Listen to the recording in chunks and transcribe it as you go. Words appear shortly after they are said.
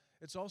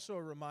It's also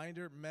a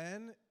reminder,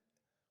 men,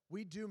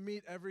 we do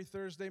meet every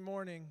Thursday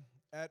morning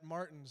at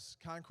Martin's,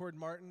 Concord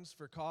Martin's,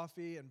 for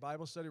coffee and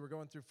Bible study. We're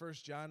going through 1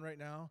 John right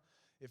now.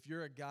 If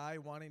you're a guy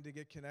wanting to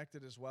get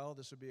connected as well,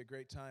 this would be a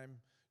great time.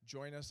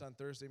 Join us on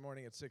Thursday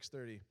morning at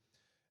 6:30.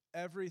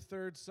 Every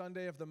third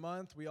Sunday of the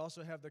month, we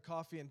also have the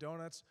coffee and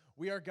donuts.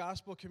 We are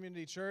Gospel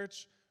Community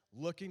Church,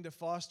 looking to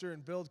foster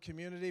and build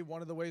community.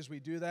 One of the ways we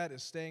do that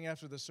is staying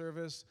after the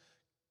service,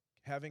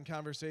 having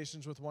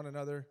conversations with one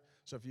another.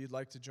 So if you'd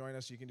like to join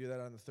us, you can do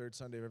that on the third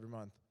Sunday of every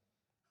month.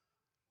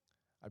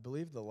 I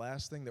believe the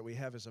last thing that we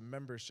have is a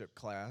membership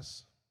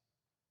class.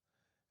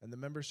 And the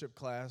membership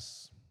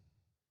class,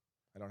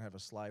 I don't have a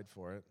slide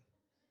for it.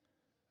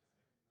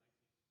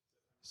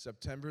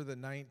 September the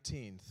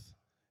 19th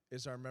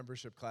is our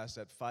membership class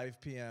at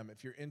 5 p.m.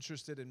 If you're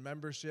interested in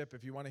membership,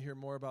 if you want to hear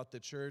more about the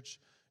church,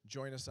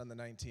 join us on the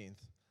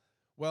 19th.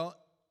 Well,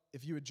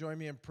 if you would join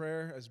me in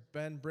prayer as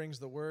Ben brings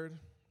the word.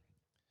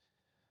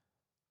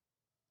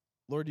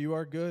 Lord, you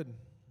are good.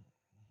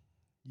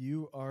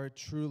 You are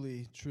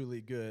truly,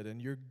 truly good.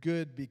 And you're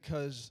good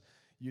because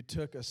you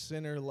took a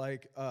sinner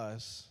like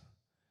us,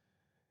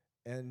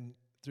 and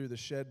through the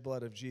shed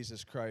blood of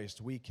Jesus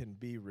Christ, we can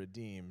be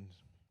redeemed.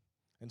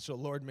 And so,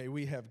 Lord, may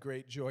we have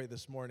great joy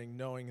this morning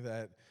knowing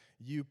that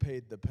you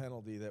paid the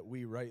penalty that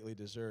we rightly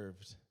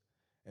deserved,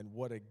 and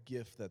what a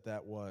gift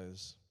that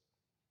was.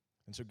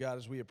 And so, God,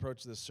 as we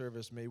approach this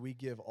service, may we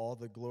give all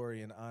the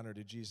glory and honor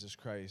to Jesus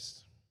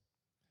Christ,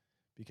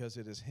 because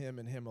it is him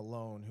and him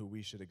alone who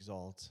we should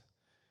exalt.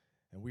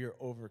 And we are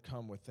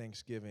overcome with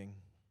thanksgiving,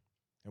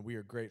 and we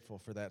are grateful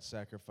for that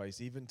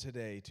sacrifice. Even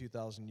today,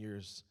 2,000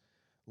 years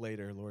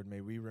later, Lord,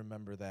 may we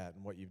remember that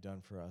and what you've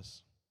done for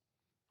us.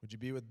 Would you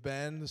be with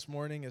Ben this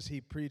morning as he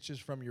preaches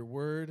from your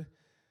word?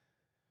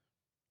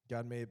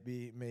 God, may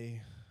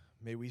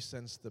we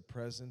sense the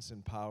presence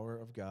and power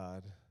of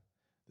God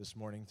this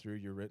morning through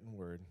your written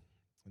word.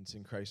 And it's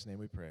in Christ's name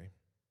we pray.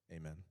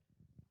 Amen.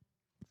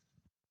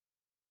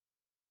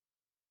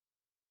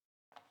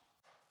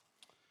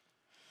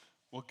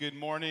 Well, good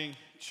morning,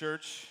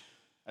 church.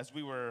 As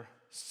we were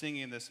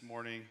singing this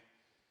morning,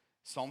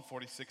 Psalm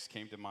 46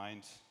 came to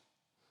mind. It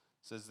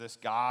says this: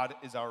 God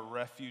is our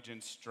refuge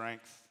and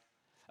strength,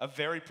 a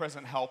very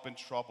present help in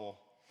trouble.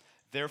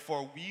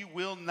 Therefore we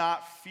will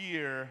not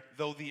fear,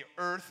 though the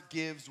earth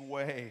gives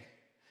way,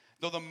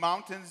 though the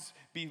mountains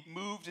be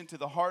moved into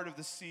the heart of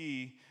the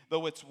sea,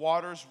 though its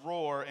waters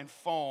roar and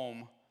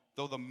foam,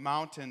 though the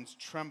mountains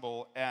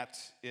tremble at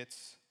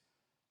its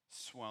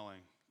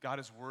swelling. God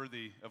is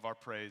worthy of our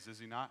praise, is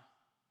he not?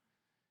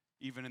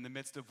 Even in the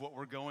midst of what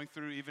we're going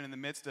through, even in the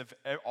midst of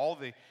all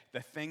the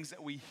things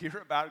that we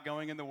hear about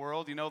going in the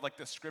world, you know, like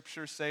the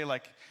scriptures say,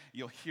 like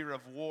you'll hear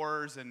of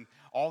wars and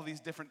all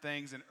these different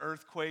things and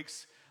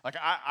earthquakes. Like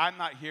I'm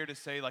not here to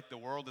say like the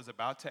world is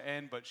about to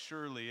end, but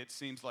surely it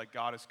seems like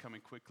God is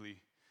coming quickly.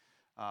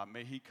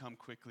 May he come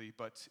quickly.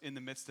 But in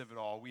the midst of it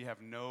all, we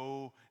have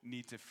no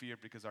need to fear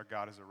because our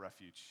God is a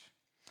refuge.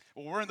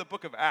 Well, we're in the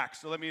book of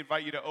Acts, so let me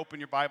invite you to open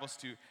your Bibles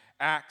to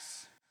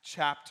Acts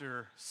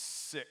chapter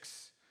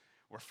 6.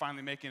 We're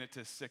finally making it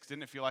to 6.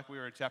 Didn't it feel like we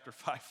were in chapter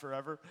 5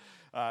 forever?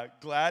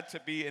 Glad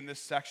to be in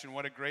this section.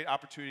 What a great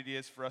opportunity it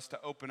is for us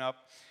to open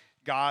up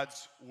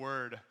God's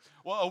Word.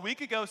 Well, a week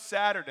ago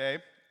Saturday,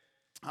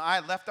 I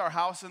left our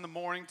house in the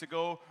morning to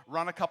go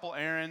run a couple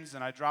errands,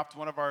 and I dropped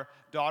one of our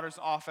daughters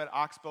off at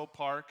Oxbow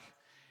Park.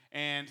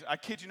 And I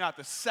kid you not,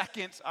 the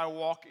second I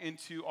walk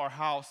into our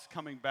house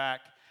coming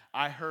back,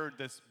 I heard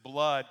this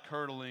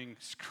blood-curdling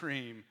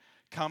scream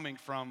coming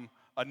from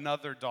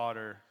another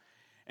daughter.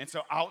 And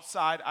so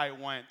outside I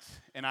went,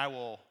 and I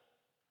will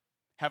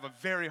have a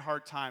very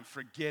hard time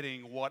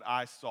forgetting what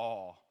I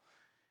saw.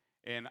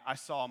 And I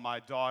saw my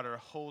daughter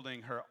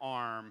holding her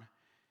arm,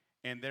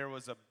 and there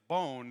was a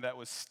bone that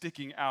was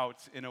sticking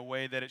out in a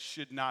way that it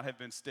should not have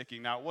been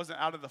sticking. Now, it wasn't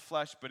out of the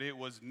flesh, but it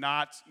was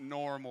not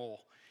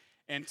normal.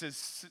 And to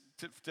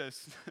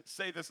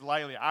say this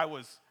lightly, I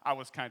was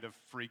kind of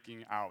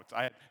freaking out.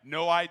 I had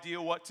no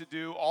idea what to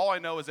do. All I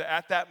know is that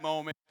at that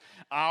moment,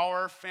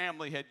 our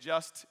family had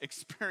just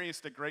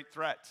experienced a great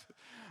threat.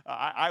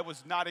 I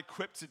was not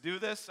equipped to do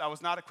this. I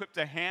was not equipped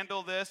to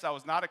handle this. I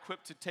was not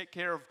equipped to take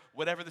care of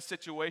whatever the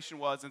situation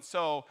was. And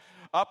so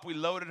we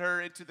loaded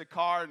her into the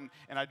car,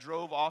 and I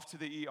drove off to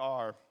the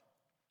ER.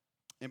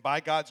 And by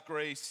God's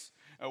grace,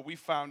 we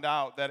found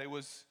out that it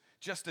was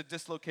just a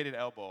dislocated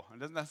elbow.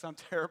 And doesn't that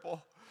sound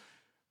terrible?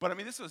 But I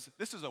mean, this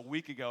was a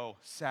week ago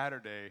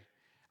Saturday.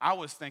 I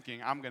was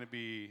thinking I'm going to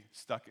be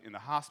stuck in the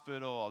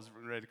hospital. I was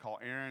ready to call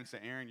Aaron and say,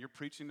 Aaron, you're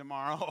preaching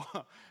tomorrow.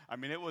 I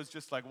mean, it was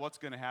just like, what's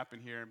going to happen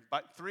here?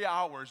 But 3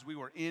 hours, we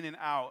were in and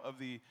out of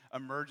the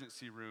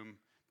emergency room.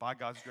 By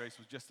God's grace,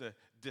 was just a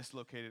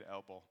dislocated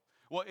elbow.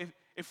 Well,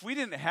 if we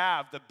didn't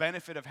have the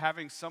benefit of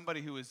having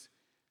somebody who was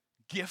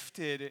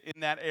gifted in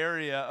that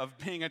area of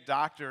being a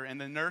doctor and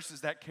the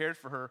nurses that cared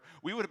for her,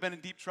 we would have been in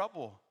deep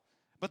trouble.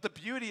 But the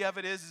beauty of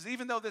it is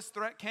even though this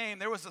threat came,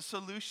 there was a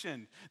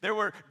solution. There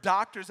were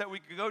doctors that we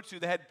could go to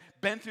that had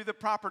been through the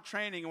proper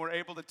training and were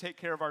able to take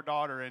care of our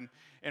daughter.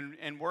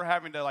 And we're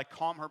having to like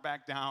calm her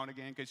back down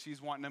again because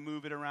she's wanting to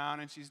move it around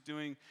and she's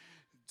doing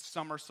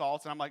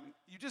somersaults. And I'm like,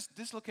 you just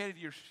dislocated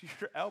your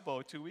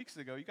elbow 2 weeks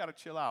ago. You got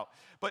to chill out.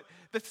 But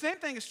the same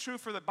thing is true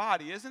for the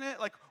body, isn't it?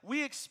 Like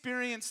we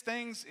experience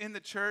things in the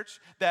church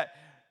that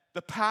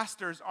the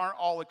pastors aren't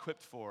all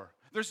equipped for.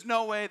 There's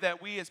no way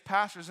that we as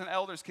pastors and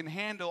elders can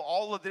handle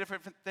all of the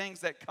different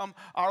things that come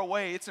our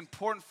way. It's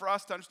important for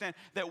us to understand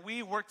that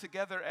we work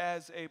together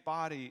as a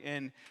body.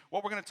 And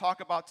what we're going to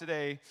talk about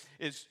today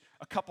is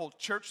a couple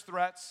church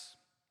threats.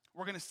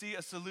 We're going to see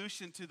a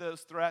solution to those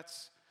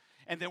threats.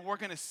 And then we're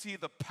going to see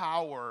the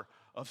power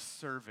of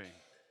serving.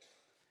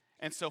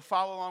 And so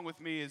follow along with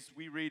me as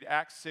we read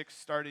Acts 6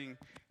 starting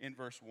in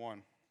verse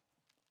 1.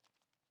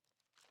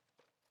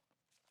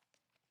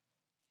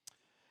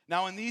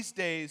 Now in these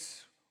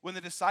days, when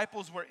the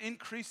disciples were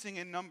increasing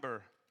in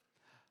number,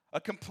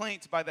 a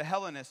complaint by the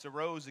Hellenists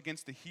arose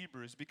against the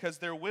Hebrews because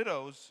their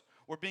widows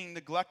were being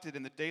neglected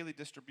in the daily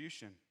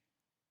distribution.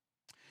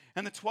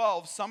 And the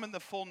 12 summoned the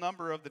full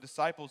number of the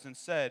disciples and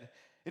said,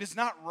 "It is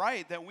not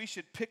right that we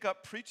should pick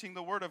up preaching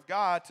the word of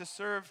God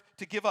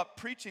to give up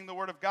preaching the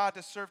word of God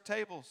to serve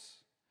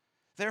tables.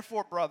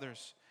 Therefore,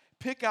 brothers,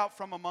 pick out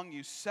from among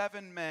you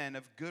 7 men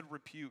of good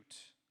repute,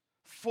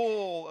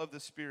 full of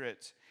the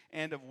Spirit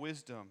and of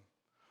wisdom,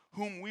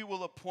 whom we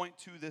will appoint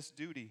to this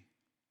duty.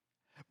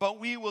 But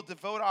we will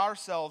devote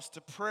ourselves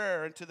to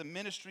prayer and to the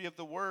ministry of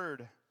the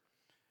word."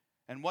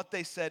 And what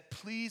they said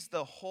pleased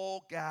the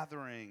whole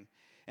gathering.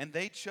 And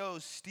they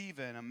chose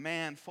Stephen, a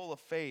man full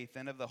of faith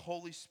and of the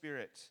Holy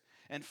Spirit,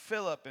 and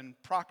Philip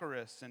and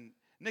Prochorus and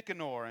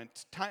Nicanor and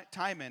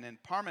Timon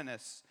and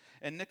Parmenas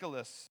and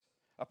Nicholas,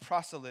 a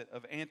proselyte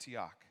of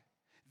Antioch.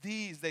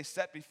 These they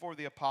set before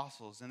the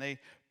apostles, and they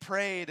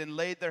prayed and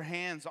laid their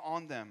hands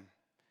on them.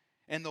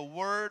 And the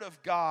word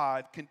of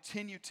God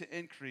continued to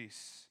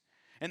increase.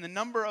 And the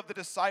number of the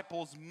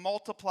disciples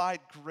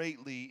multiplied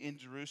greatly in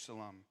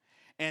Jerusalem.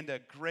 And a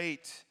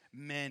great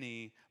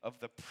many of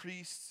the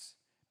priests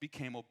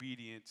became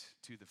obedient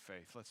to the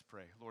faith. Let's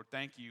pray. Lord,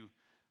 thank you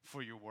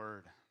for your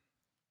word.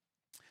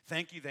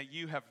 Thank you that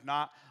you have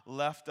not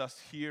left us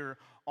here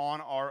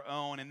on our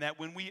own. And that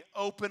when we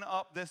open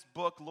up this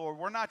book, Lord,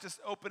 we're not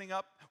just opening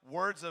up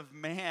words of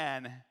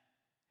man.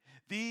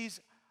 These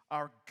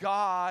are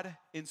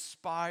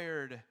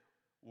God-inspired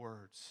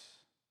words.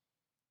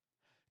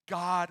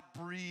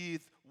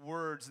 God-breathed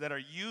words that are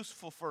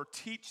useful for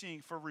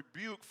teaching, for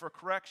rebuke, for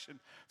correction,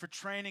 for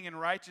training in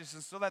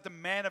righteousness, so that the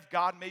man of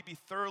God may be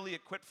thoroughly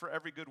equipped for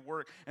every good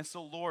work. And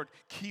so, Lord,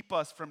 keep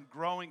us from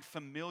growing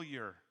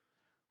familiar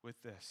with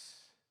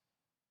this.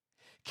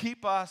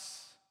 Keep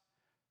us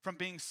from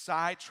being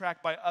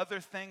sidetracked by other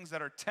things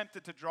that are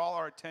tempted to draw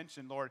our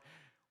attention, Lord.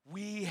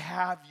 We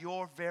have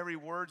your very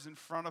words in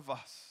front of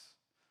us.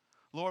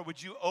 Lord,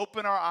 would you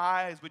open our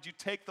eyes? Would you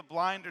take the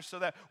blinders so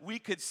that we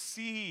could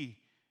see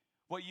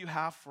what you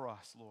have for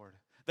us, Lord?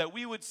 That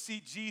we would see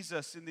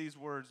Jesus in these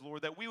words,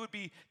 Lord. That we would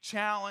be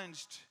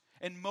challenged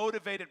and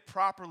motivated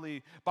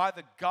properly by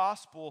the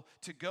gospel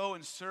to go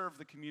and serve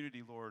the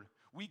community, Lord.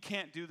 We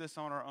can't do this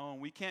on our own.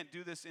 We can't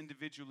do this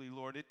individually,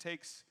 Lord. It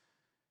takes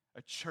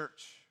a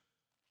church.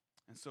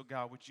 And so,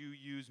 God, would you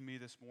use me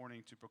this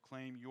morning to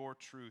proclaim your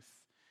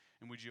truth?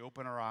 And would you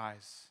open our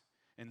eyes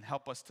and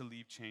help us to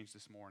leave change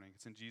this morning?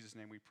 It's in Jesus'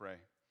 name we pray.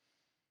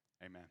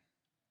 Amen.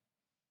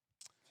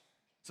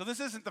 So this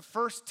isn't the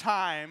first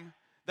time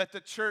that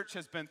the church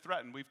has been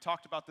threatened. We've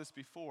talked about this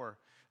before.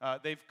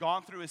 They've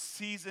gone through a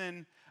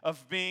season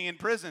of being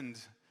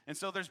imprisoned. And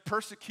so there's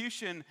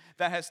persecution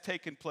that has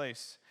taken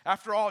place.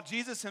 After all,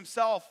 Jesus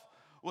himself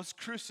was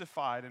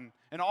crucified.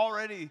 And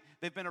already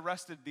they've been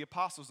arrested, the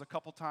apostles, a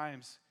couple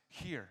times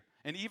here.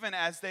 And even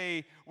as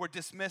they were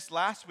dismissed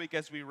last week,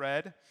 as we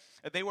read,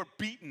 they were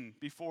beaten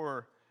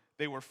before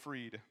they were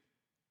freed.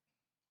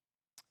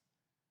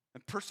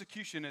 And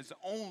persecution is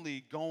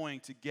only going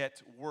to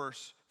get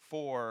worse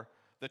for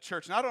the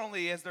church. Not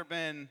only has there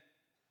been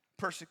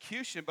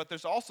persecution, but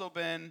there's also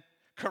been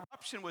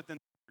corruption within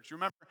the church. You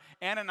remember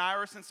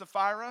Ananias and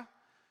Sapphira?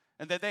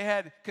 And that they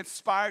had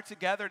conspired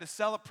together to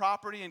sell a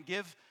property and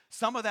give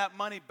some of that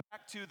money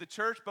back to the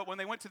church. But when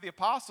they went to the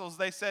apostles,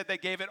 they said they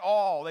gave it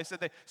all. They said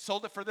they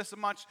sold it for this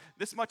much,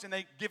 and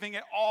they giving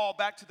it all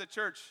back to the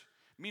church.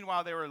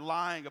 Meanwhile, they were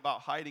lying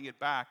about hiding it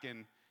back,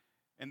 and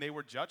they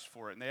were judged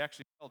for it. And they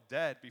actually fell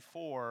dead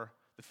before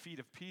the feet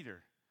of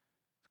Peter.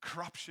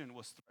 Corruption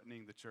was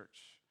threatening the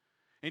church.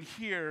 And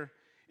here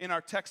in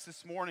our text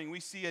this morning, we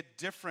see a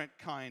different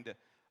kind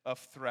of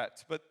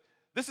threat. But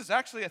this is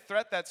actually a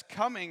threat that's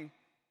coming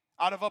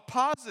out of a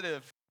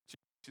positive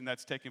situation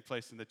that's taking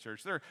place in the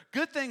church. There are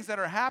good things that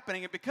are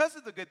happening, and because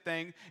of the good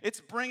thing,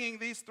 it's bringing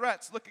these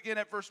threats. Look again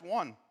at verse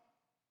 1.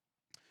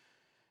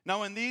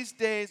 Now in these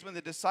days when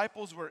the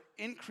disciples were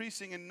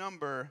increasing in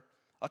number,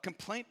 a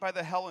complaint by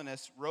the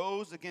Hellenists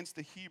rose against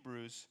the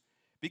Hebrews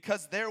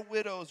because their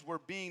widows were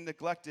being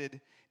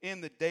neglected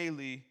in the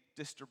daily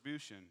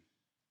distribution.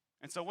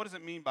 And so what does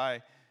it mean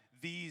by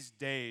these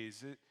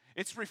days.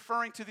 It's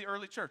referring to the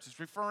early church. It's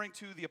referring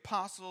to the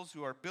apostles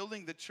who are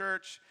building the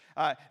church.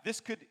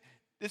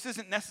 This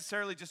isn't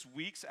necessarily just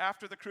weeks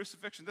after the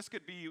crucifixion. This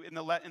could be in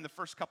the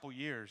first couple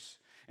years.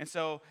 And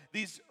so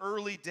these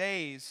early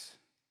days,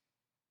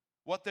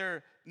 what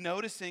they're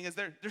noticing is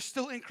they're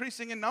still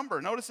increasing in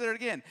number. Notice it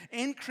again,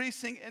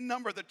 increasing in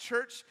number. The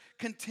church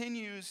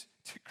continues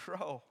to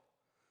grow.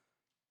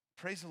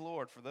 Praise the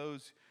Lord for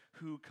those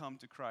who come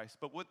to Christ.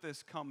 But with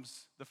this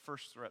comes the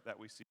first threat that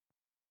we see.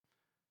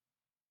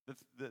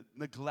 The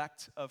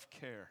neglect of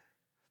care.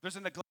 There's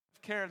a neglect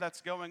of care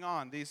that's going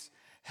on. These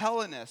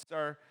Hellenists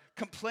are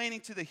complaining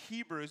to the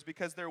Hebrews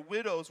because their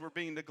widows were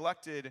being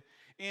neglected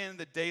in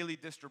the daily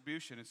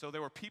distribution. And so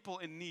there were people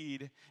in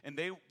need, and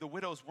the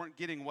widows weren't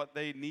getting what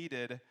they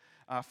needed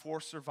for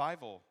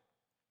survival.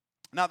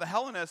 Now, the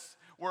Hellenists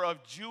were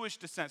of Jewish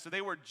descent, so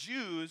they were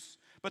Jews,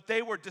 but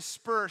they were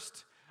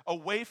dispersed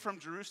away from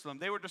Jerusalem.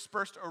 They were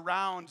dispersed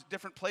around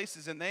different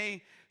places, and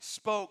they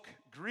spoke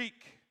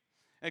Greek.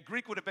 And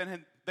Greek would have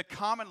been the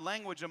common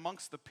language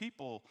amongst the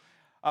people.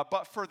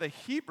 But for the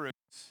Hebrews,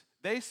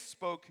 they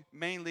spoke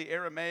mainly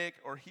Aramaic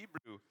or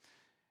Hebrew.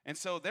 And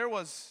so there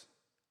was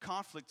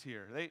conflict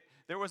here.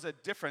 There was a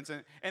difference.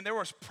 And there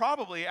was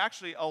probably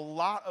actually a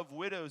lot of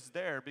widows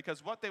there,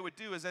 because what they would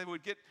do is they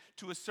would get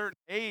to a certain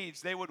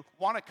age, they would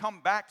want to come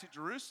back to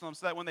Jerusalem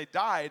so that when they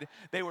died,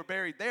 they were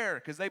buried there,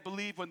 because they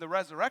believed when the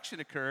resurrection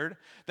occurred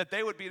that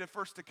they would be the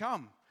first to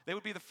come. They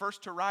would be the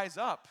first to rise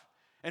up.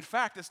 In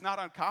fact, it's not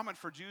uncommon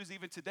for Jews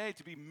even today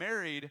to be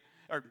married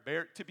or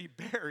to be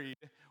buried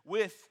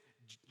with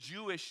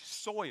Jewish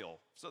soil,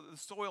 so the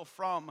soil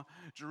from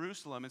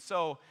Jerusalem. And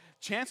so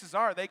chances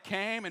are they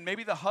came, and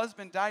maybe the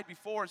husband died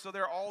before, so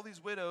there are all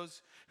these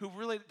widows who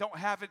really don't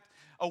have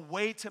a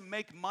way to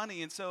make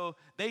money, and so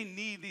they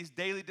need these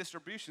daily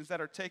distributions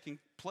that are taking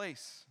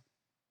place.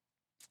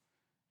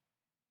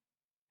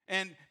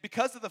 And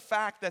because of the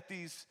fact that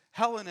these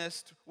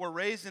Hellenists were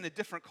raised in a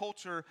different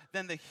culture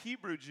than the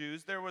Hebrew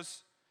Jews, there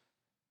was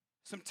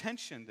some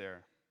tension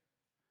there.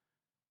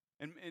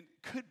 And it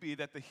could be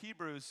that the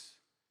Hebrews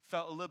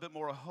felt a little bit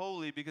more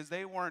holy because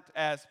they weren't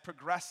as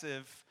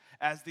progressive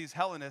as these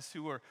Hellenists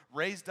who were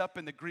raised up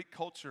in the Greek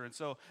culture. And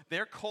so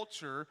their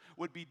culture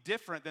would be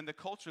different than the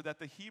culture that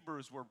the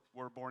Hebrews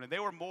were born in. They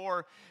were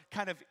more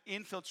kind of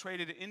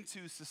infiltrated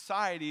into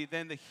society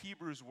than the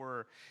Hebrews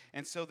were.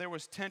 And so there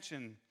was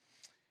tension,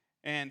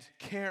 and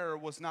care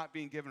was not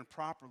being given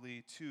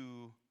properly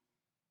to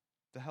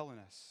the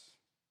Hellenists.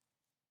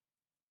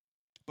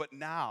 But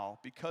now,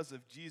 because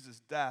of Jesus'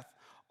 death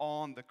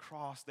on the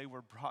cross, they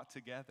were brought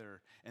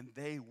together, and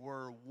they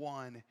were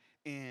one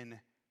in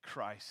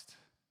Christ.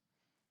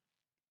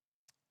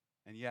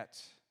 And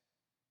yet,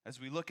 as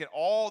we look at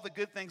all the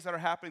good things that are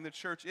happening in the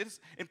church, it is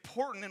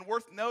important and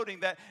worth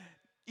noting that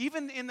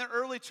even in the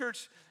early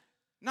church,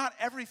 not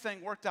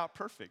everything worked out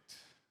perfect.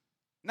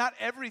 Not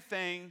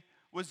everything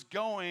was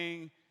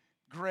going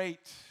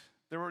great.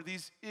 There were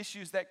these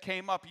issues that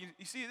came up.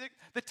 You see,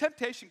 the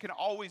temptation can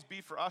always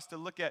be for us to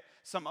look at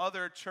some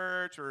other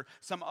church or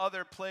some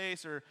other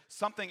place or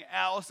something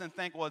else and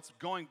think, well, it's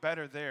going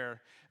better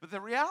there. But the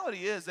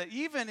reality is that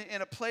even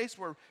in a place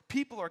where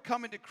people are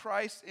coming to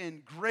Christ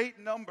in great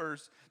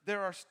numbers,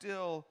 there are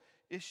still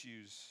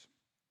issues.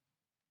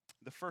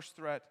 The first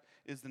threat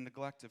is the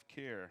neglect of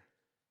care.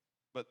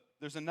 But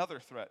there's another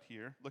threat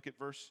here. Look at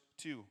verse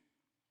 2.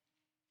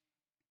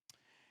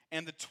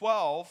 And the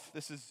 12,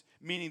 this is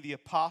meaning the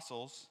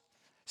apostles,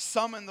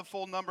 summoned the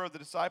full number of the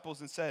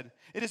disciples and said,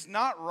 "It is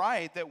not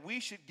right that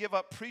we should give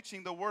up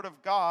preaching the word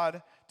of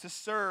God to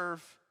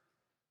serve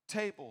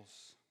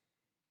tables."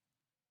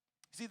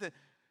 See, the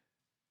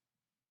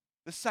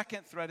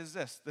second threat is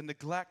this: the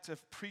neglect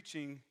of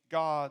preaching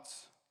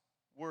God's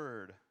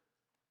word.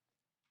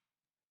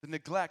 The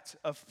neglect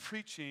of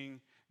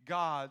preaching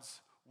God's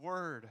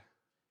word.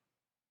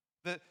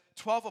 The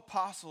 12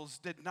 apostles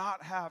did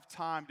not have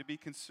time to be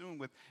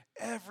consumed with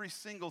every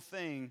single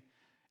thing,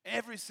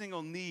 every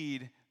single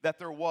need that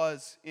there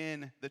was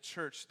in the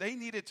church. They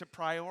needed to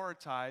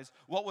prioritize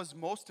what was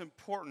most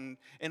important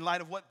in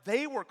light of what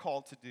they were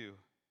called to do.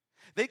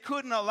 They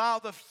couldn't allow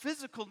the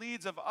physical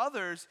needs of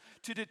others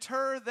to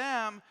deter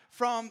them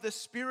from the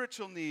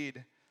spiritual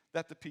need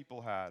that the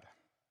people had.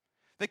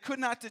 They could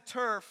not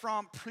deter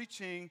from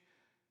preaching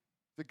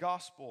the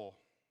gospel.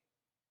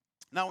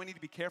 Now, we need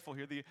to be careful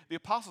here. The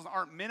apostles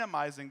aren't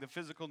minimizing the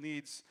physical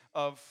needs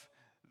of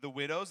the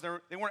widows.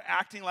 They weren't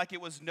acting like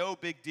it was no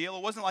big deal.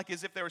 It wasn't like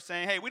as if they were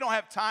saying, hey, we don't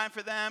have time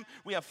for them.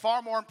 We have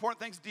far more important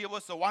things to deal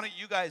with, so why don't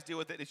you guys deal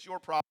with it? It's your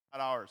problem,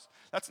 not ours.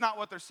 That's not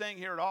what they're saying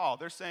here at all.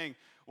 They're saying,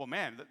 well,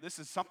 man, this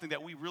is something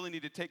that we really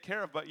need to take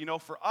care of. But,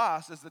 for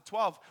us as the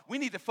 12, we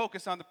need to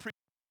focus on the preaching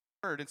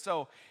of the word. And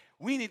so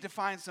we need to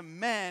find some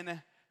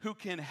men who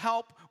can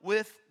help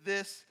with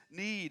this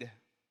need.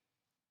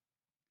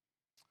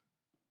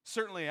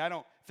 Certainly, I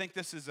don't think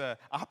this is an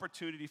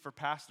opportunity for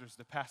pastors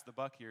to pass the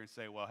buck here and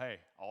say, well, hey,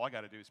 all I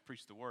got to do is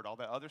preach the word. All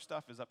that other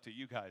stuff is up to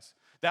you guys.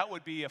 That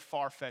would be a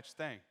far-fetched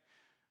thing.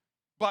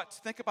 But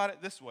think about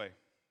it this way.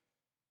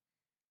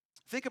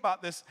 Think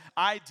about this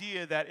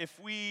idea that if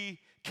we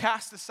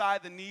cast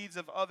aside the needs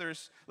of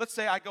others, let's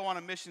say I go on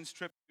a missions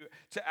trip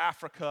to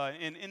Africa,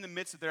 and in the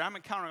midst of there, I'm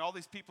encountering all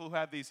these people who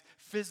have these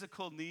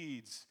physical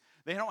needs.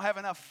 They don't have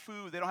enough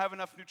food. They don't have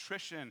enough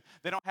nutrition.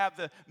 They don't have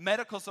the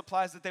medical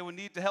supplies that they would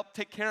need to help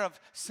take care of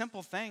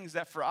simple things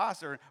that for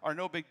us are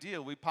no big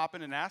deal. We pop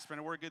in an aspirin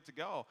and we're good to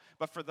go.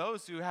 But for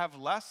those who have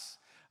less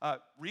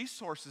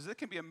resources, it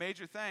can be a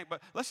major thing.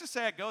 But let's just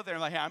say I go there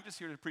and like, hey, I'm just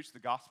here to preach the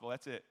gospel.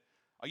 That's it.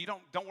 Oh, you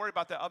don't worry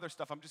about that other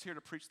stuff. I'm just here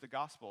to preach the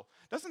gospel.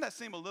 Doesn't that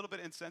seem a little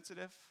bit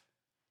insensitive?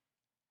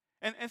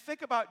 And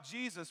think about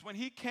Jesus. When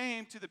he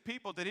came to the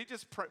people, did he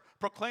just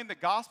proclaim the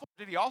gospel?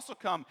 Did he also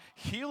come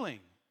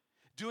healing,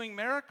 doing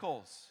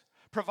miracles,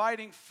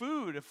 providing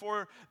food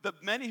for the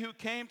many who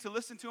came to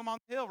listen to him on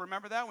the hill?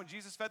 Remember that when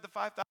Jesus fed the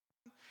 5,000?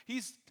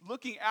 He's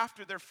looking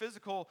after their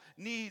physical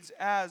needs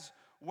as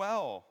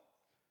well.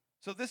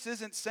 So this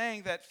isn't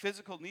saying that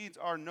physical needs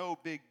are no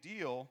big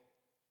deal,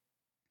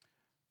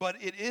 but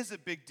it is a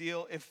big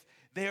deal if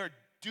they are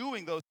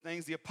doing those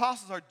things, the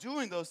apostles are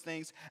doing those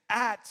things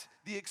at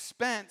the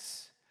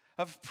expense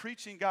of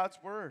preaching God's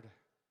word.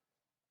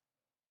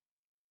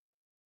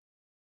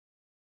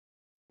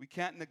 We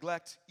can't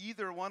neglect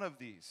either one of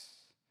these.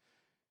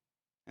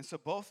 And so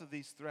both of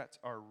these threats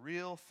are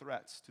real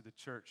threats to the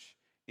church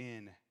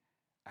in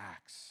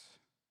Acts.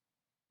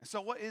 And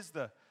so what is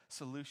the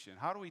solution?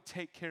 How do we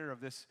take care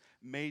of this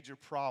major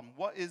problem?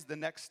 What is the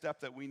next step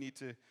that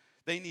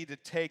they need to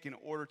take in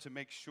order to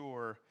make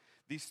sure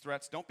these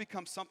threats don't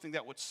become something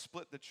that would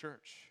split the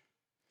church?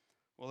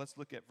 Well, let's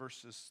look at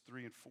verses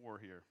 3 and 4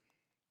 here.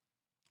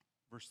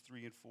 Verse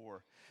 3 and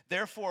 4.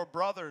 Therefore,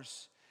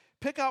 brothers,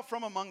 pick out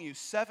from among you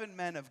 7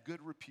 men of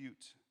good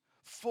repute,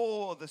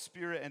 full of the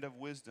Spirit and of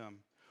wisdom,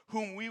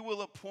 whom we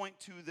will appoint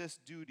to this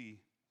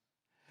duty.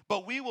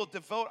 But we will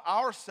devote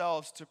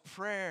ourselves to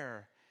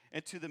prayer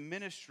and to the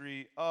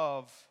ministry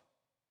of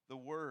the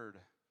word.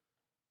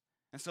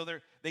 And so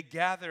they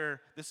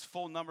gather this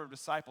full number of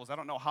disciples. I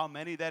don't know how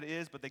many that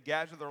is, but they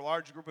gather their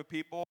large group of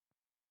people.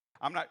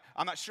 I'm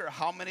not sure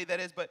how many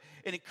that is, but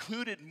it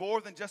included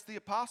more than just the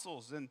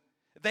apostles. And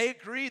they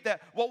agreed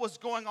that what was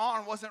going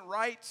on wasn't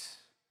right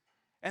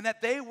and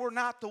that they were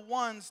not the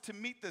ones to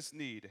meet this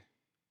need.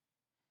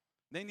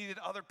 They needed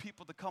other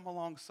people to come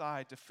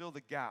alongside to fill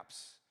the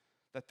gaps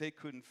that they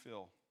couldn't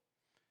fill.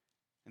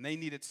 And they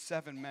needed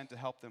 7 men to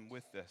help them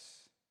with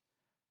this.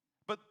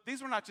 But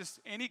these were not just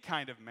any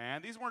kind of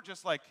man. These weren't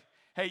just like,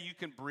 hey,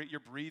 you're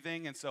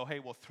breathing, and so, hey,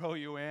 we'll throw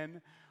you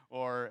in.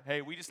 Or,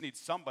 hey, we just need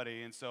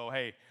somebody, and so,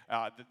 hey,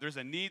 there's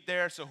a need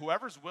there, so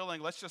whoever's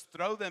willing, let's just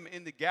throw them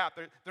in the gap.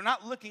 They're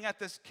not looking at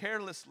this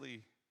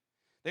carelessly.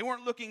 They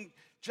weren't looking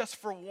just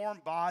for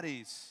warm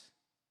bodies.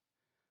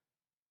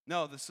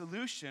 No, the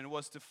solution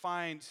was to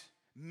find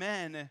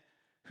men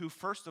who,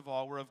 first of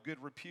all, were of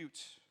good repute.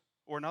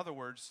 Or in other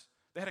words,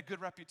 they had a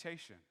good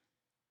reputation.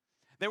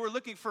 They were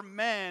looking for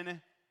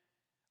men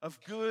of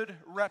good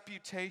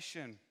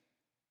reputation.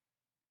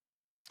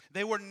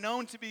 They were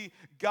known to be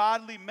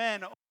godly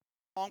men over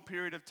a long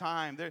period of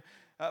time.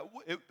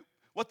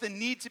 What they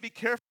need to be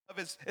careful of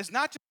is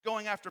not just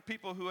going after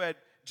people who had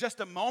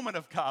just a moment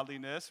of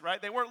godliness, right?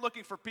 They weren't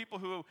looking for people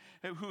who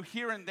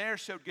here and there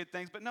showed good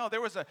things, but no, there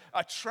was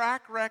a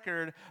track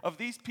record of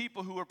these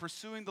people who were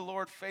pursuing the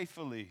Lord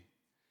faithfully.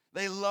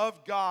 They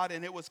loved God,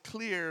 and it was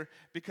clear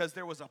because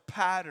there was a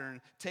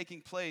pattern taking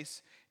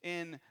place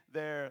in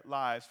their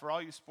lives. For all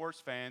you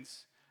sports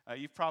fans,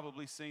 you've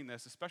probably seen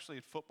this, especially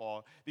in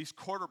football. These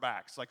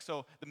quarterbacks,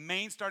 so the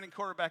main starting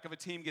quarterback of a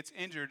team gets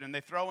injured, and they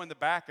throw in the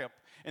backup,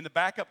 and the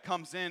backup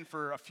comes in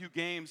for a few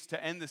games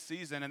to end the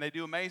season, and they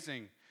do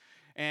amazing.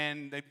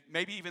 And they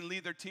maybe even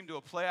lead their team to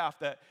a playoff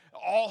that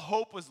all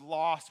hope was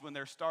lost when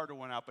their starter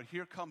went out. But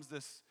here comes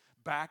this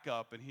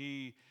backup, and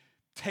he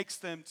takes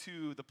them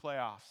to the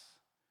playoffs.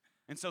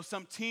 And so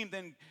some team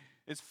then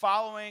is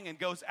following and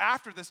goes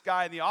after this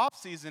guy in the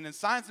offseason and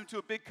signs him to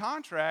a big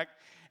contract,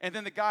 and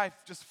then the guy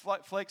just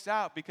flakes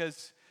out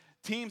because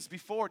teams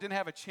before didn't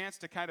have a chance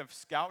to kind of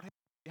scout him,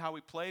 how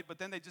he played, but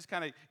then they just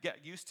kind of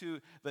get used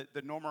to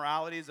the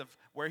normalities of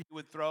where he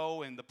would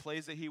throw and the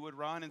plays that he would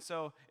run, and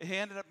so he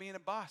ended up being a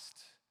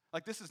bust.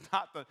 This is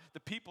not the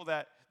people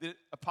that the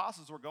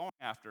apostles were going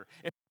after.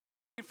 If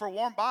they're looking for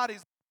warm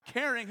bodies,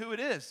 caring who it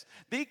is.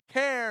 They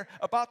care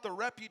about the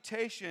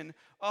reputation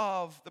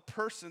of the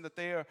person that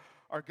they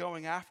are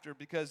going after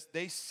because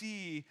they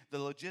see the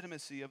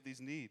legitimacy of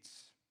these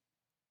needs.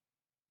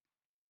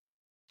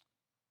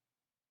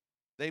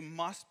 They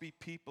must be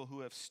people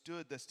who have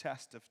stood this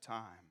test of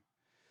time.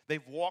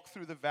 They've walked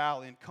through the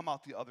valley and come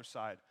out the other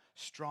side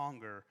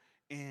stronger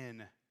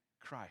in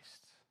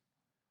Christ.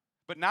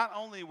 But not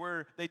only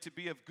were they to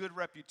be of good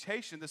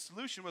reputation, the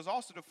solution was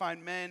also to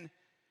find men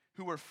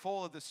who were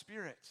full of the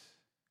Spirit.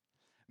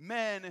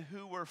 Men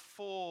who were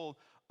full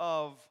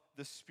of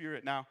the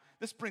Spirit. Now,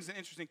 this brings an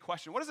interesting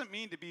question. What does it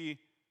mean to be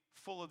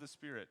full of the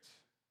Spirit?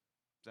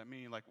 Does that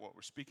mean what,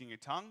 we're speaking in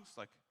tongues?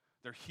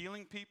 They're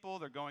healing people,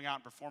 they're going out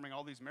and performing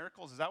all these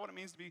miracles? Is that what it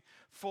means to be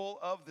full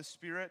of the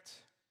Spirit?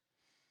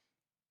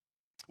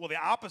 Well,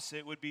 the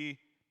opposite would be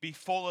be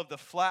full of the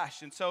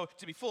flesh. And so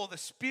to be full of the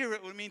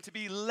Spirit would mean to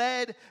be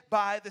led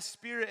by the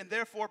Spirit and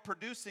therefore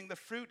producing the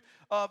fruit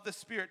of the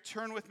Spirit.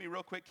 Turn with me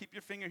real quick. Keep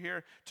your finger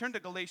here. Turn to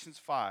Galatians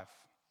 5.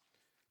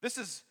 This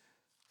is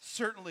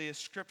certainly a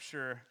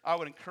scripture I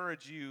would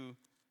encourage you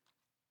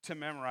to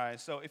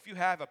memorize. So if you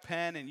have a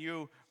pen and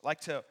you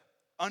like to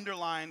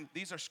underline,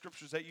 these are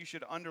scriptures that you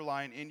should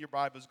underline in your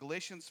Bibles.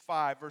 Galatians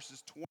 5,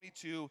 verses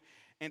 22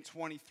 and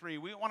 23.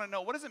 We want to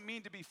know, what does it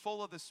mean to be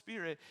full of the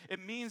Spirit? It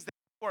means that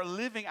you are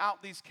living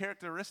out these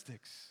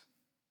characteristics.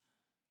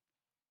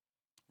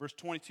 Verse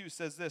 22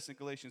 says this in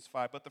Galatians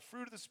 5, but the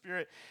fruit of the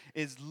Spirit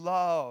is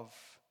love,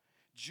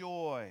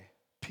 joy,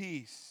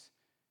 peace,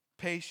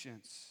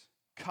 patience,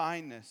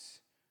 kindness,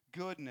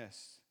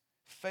 goodness,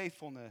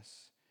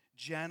 faithfulness,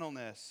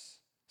 gentleness,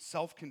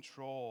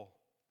 self-control.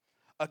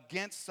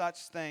 Against such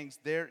things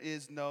there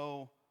is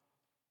no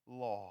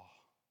law.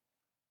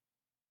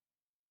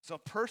 So a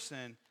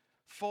person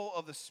full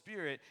of the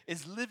Spirit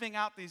is living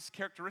out these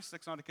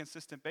characteristics on a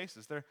consistent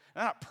basis. They're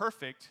not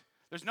perfect.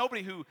 There's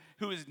nobody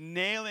who is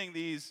nailing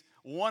these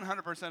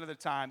 100% of the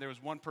time. There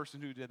was one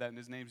person who did that, and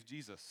his name's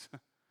Jesus.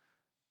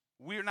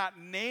 We're not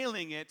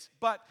nailing it,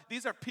 but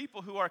these are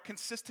people who are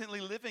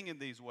consistently living in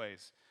these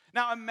ways.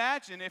 Now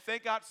imagine if they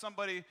got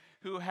somebody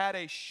who had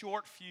a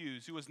short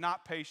fuse, who was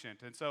not patient,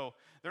 and so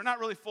they're not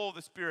really full of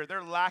the Spirit.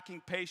 They're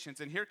lacking patience,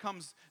 and here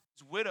comes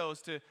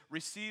widows to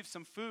receive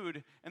some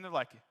food, and they're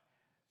like,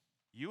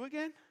 you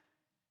again?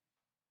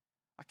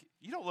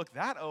 You don't look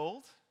that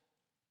old.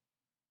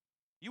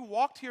 You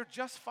walked here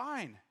just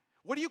fine.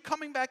 What are you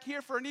coming back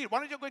here for a need? Why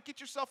don't you go get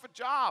yourself a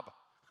job?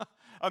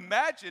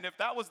 Imagine if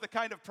that was the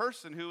kind of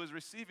person who is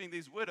receiving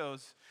these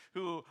widows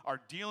who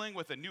are dealing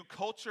with a new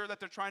culture that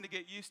they're trying to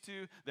get used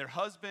to. Their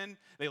husband,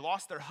 they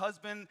lost their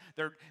husband.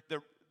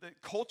 The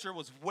culture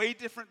was way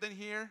different than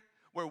here,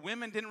 where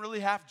women didn't really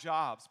have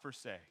jobs per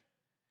se.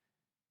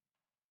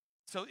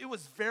 So it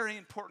was very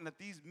important that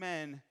these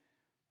men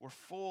were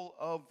full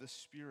of the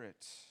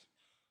Spirit.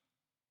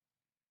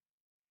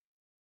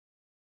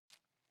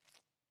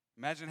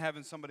 Imagine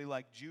having somebody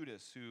like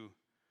Judas who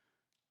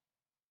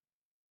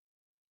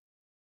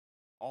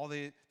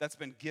that's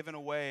been given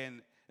away,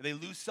 and they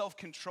lose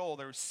self-control.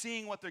 They're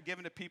seeing what they're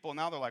giving to people.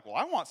 Now they're like, well,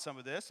 I want some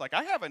of this. Like,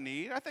 I have a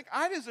need. I think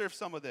I deserve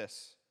some of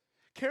this.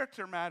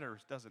 Character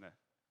matters, doesn't it?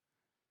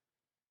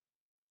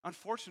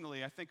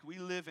 Unfortunately, I think we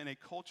live in a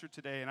culture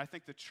today, and I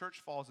think the church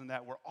falls in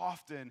that, where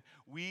often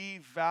we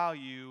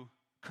value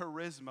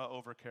charisma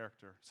over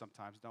character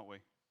sometimes, don't we?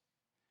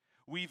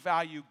 We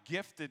value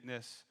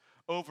giftedness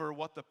over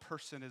what the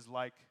person is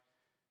like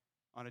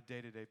on a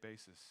day-to-day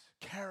basis.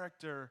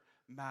 Character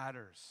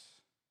matters.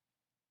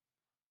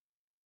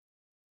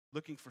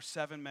 Looking for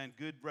 7 men,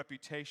 good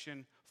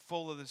reputation,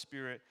 full of the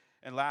Spirit.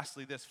 And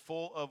lastly, this,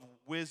 full of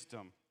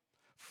wisdom.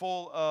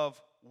 Full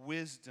of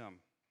wisdom.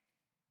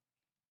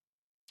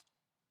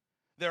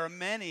 There are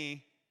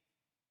many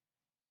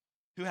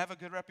who have a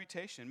good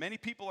reputation. Many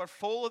people are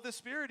full of the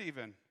Spirit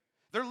even.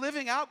 They're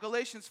living out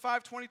Galatians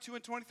 5, 22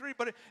 and 23,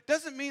 but it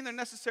doesn't mean they're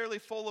necessarily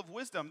full of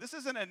wisdom. This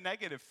isn't a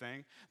negative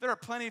thing. There are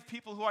plenty of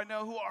people who I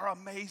know who are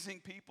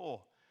amazing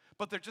people,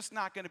 but they're just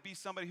not going to be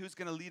somebody who's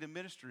going to lead a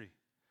ministry.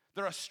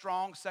 They're a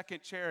strong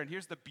second chair, and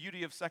here's the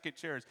beauty of second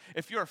chairs.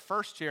 If you're a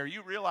first chair,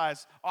 you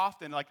realize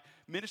often, like,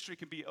 ministry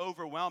can be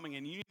overwhelming,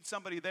 and you need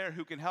somebody there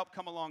who can help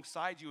come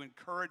alongside you,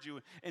 encourage you,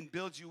 and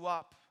build you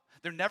up.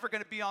 They're never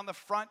going to be on the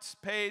front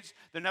page.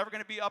 They're never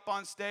going to be up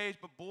on stage,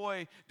 but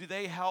boy, do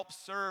they help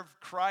serve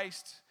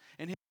Christ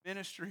in his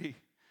ministry.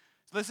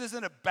 So this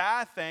isn't a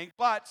bad thing,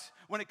 but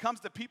when it comes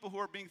to people who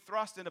are being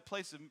thrust in a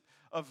place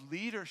of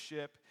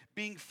leadership,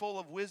 being full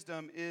of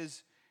wisdom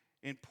is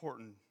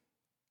important.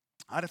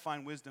 I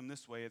define wisdom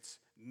this way. It's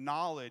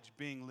knowledge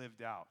being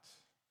lived out.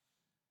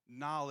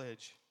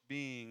 Knowledge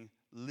being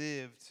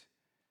lived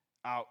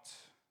out.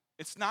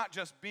 It's not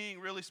just being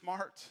really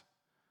smart.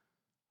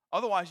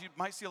 Otherwise, you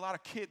might see a lot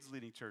of kids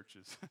leading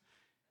churches.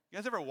 You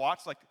guys ever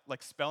watch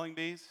like spelling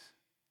bees?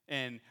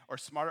 Or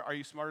smarter? Are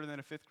you smarter than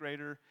a 5th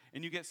grader?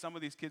 And you get some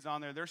of these kids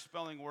on there, they're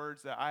spelling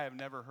words that I have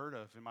never heard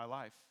of in my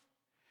life.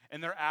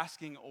 And they're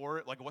asking,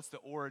 what's the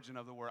origin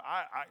of the word?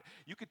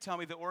 You could tell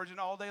me the origin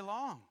all day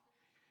long.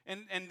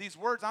 And these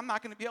words I'm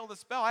not going to be able to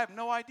spell. I have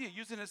no idea.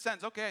 Using a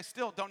sentence, okay, I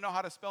still don't know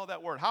how to spell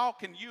that word. How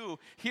can you,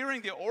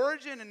 hearing the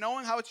origin and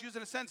knowing how it's used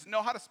in a sentence,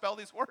 know how to spell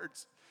these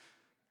words?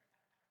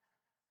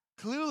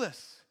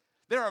 Clueless.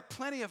 There are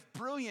plenty of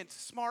brilliant,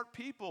 smart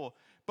people,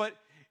 but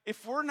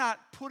if we're not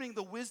putting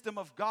the wisdom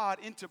of God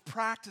into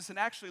practice and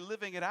actually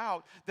living it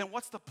out, then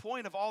what's the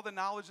point of all the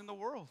knowledge in the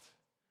world?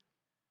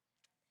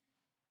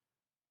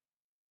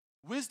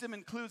 Wisdom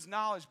includes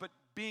knowledge, but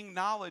being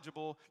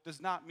knowledgeable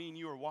does not mean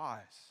you are wise.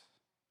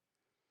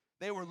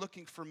 They were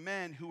looking for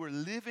men who were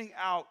living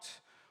out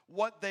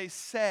what they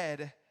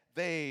said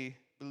they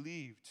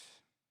believed.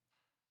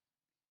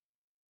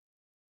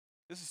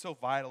 This is so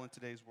vital in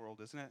today's world,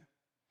 isn't it?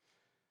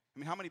 I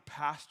mean, how many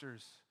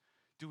pastors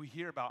do we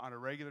hear about on a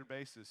regular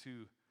basis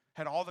who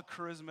had all the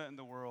charisma in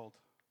the world?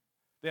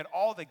 They had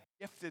all the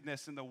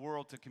giftedness in the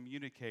world to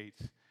communicate,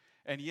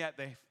 and yet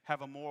they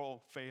have a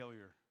moral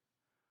failure.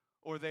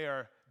 or they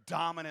are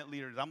dominant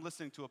leaders. I'm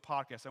listening to a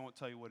podcast. I won't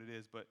tell you what it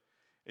is, but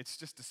it's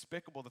just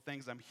despicable, the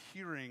things I'm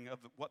hearing of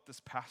what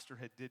this pastor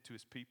had did to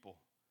his people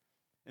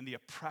and the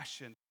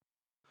oppression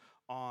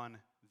on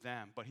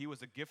them. But he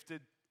was a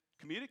gifted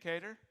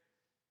communicator.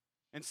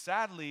 And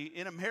sadly,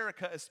 in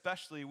America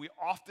especially, we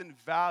often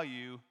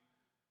value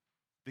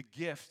the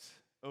gift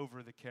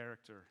over the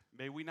character.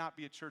 May we not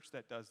be a church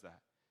that does that.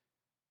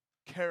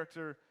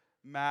 Character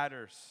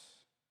matters.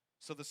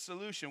 So the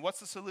solution, what's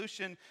the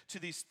solution to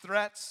these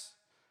threats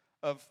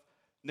of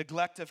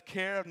neglect of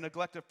care, of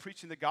neglect of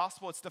preaching the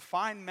gospel? It's to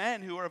find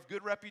men who are of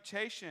good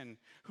reputation,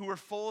 who are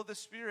full of the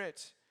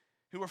Spirit,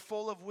 who are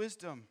full of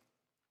wisdom.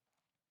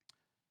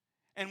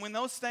 And when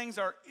those things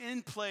are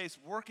in place,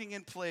 working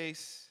in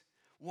place,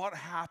 what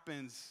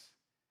happens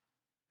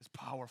is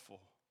powerful.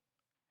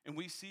 And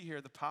we see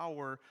here the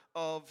power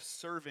of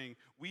serving.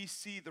 We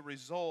see the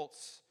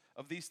results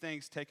of these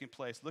things taking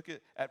place. Look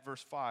at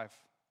verse 5.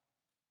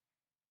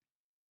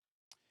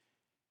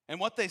 And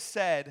what they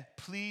said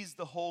pleased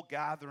the whole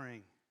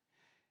gathering.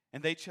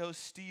 And they chose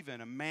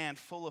Stephen, a man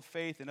full of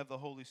faith and of the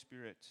Holy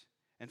Spirit,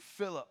 and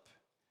Philip,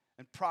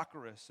 and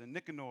Prochorus, and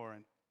Nicanor,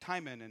 and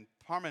Timon, and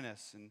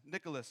Parmenas, and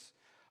Nicholas,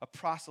 a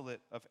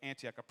proselyte of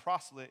Antioch. A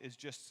proselyte is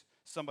just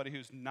somebody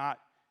who's not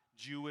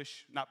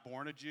Jewish, not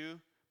born a Jew,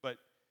 but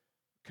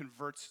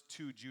converts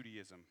to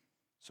Judaism.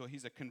 So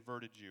he's a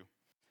converted Jew.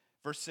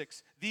 Verse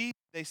 6, these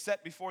they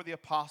set before the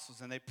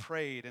apostles, and they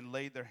prayed and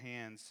laid their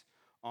hands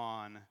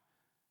on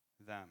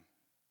them.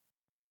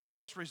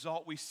 This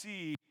result we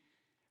see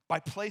by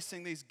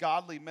placing these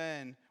godly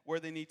men where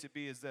they need to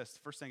be is this. The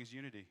first thing is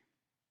unity.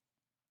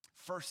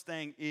 First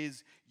thing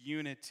is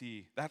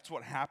unity. That's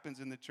what happens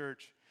in the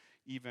church,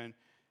 even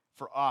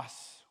for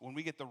us. When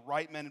we get the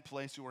right men in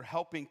place who are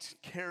helping to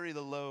carry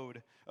the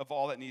load of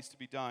all that needs to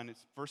be done.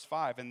 It's verse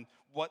 5. And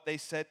what they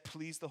said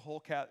pleased the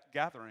whole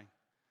gathering.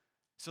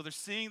 So they're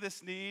seeing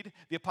this need.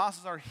 The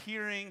apostles are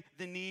hearing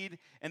the need,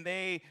 and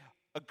they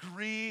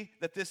agree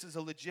that this is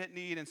a legit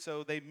need, and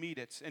so they meet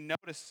it. And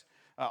notice,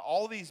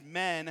 all these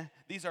men,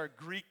 these are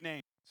Greek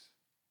names.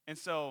 And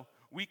so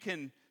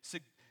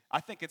I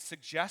think it's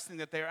suggesting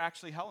that they're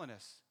actually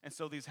Hellenists. And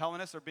so these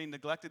Hellenists are being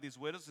neglected, these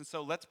widows. And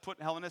so let's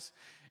put Hellenists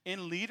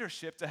in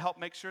leadership to help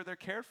make sure they're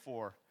cared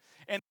for.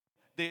 And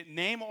the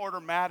name order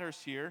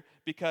matters here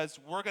because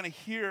we're going to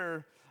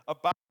hear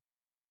about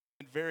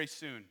very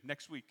soon,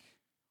 next week.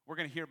 We're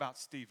going to hear about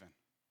Stephen.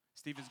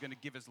 Stephen's going to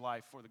give his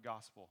life for the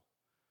gospel.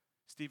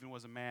 Stephen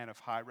was a man of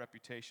high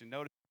reputation.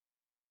 Notice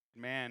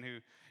man who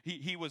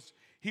he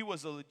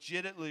was a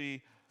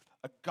legitimately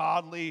a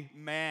godly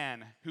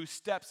man who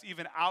steps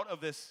even out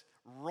of this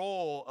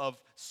role of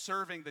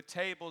serving the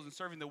tables and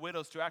serving the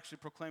widows to actually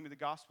proclaiming the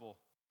gospel.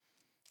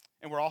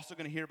 And we're also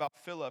going to hear about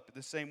Philip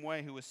the same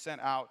way, who was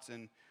sent out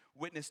and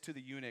witnessed to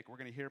the eunuch. We're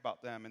going to hear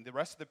about them. And the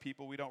rest of the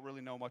people we don't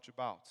really know much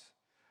about.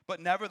 But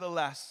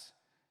nevertheless,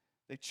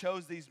 they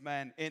chose these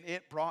men, and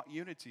it brought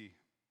unity.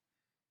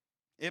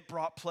 It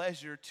brought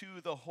pleasure to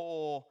the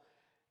whole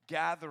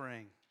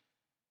gathering.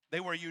 They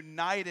were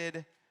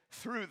united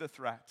through the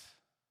threat.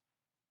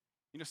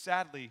 You know,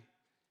 sadly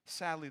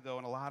though,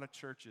 in a lot of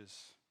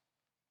churches,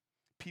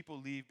 people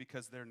leave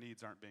because their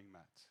needs aren't being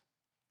met.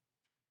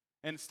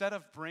 And instead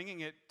of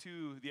bringing it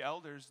to the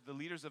elders, the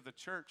leaders of the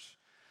church,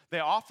 they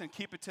often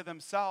keep it to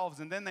themselves,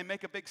 and then they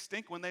make a big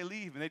stink when they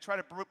leave, and they try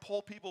to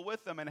pull people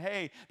with them, and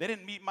hey, they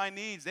didn't meet my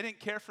needs, they didn't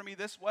care for me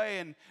this way,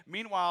 and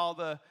meanwhile,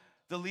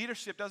 the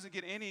leadership doesn't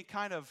get any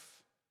kind of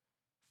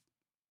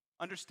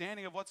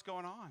understanding of what's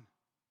going on.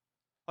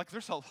 Like,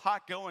 there's a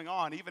lot going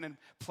on, even in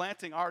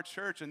planting our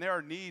church, and there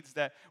are needs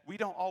that we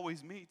don't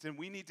always meet, and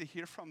we need to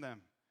hear from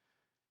them.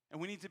 And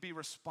we need to be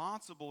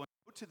responsible and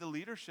go to the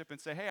leadership and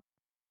say, hey, I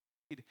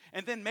need.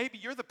 And then maybe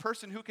you're the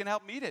person who can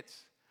help meet it.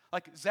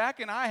 Like, Zach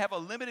and I have a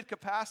limited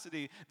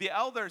capacity. The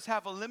elders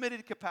have a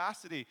limited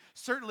capacity.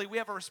 Certainly, we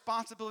have a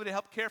responsibility to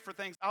help care for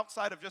things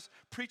outside of just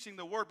preaching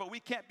the word, but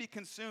we can't be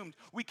consumed.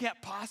 We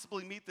can't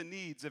possibly meet the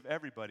needs of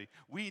everybody.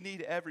 We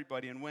need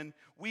everybody. And when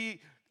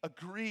we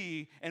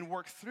agree and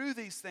work through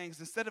these things,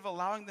 instead of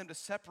allowing them to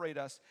separate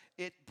us,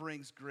 it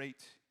brings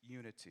great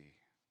unity.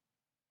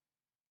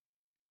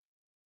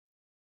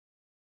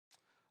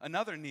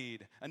 Another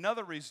need,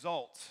 another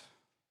result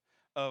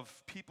of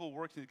people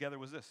working together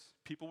was this.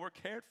 People were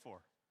cared for.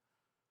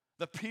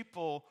 The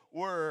people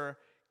were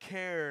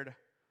cared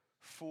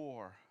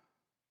for.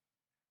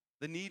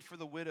 The need for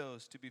the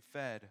widows to be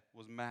fed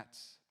was met.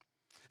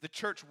 The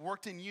church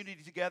worked in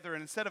unity together,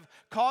 and instead of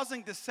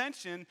causing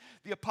dissension,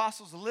 the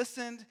apostles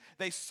listened,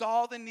 they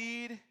saw the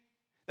need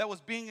that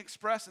was being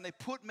expressed, and they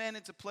put men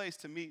into place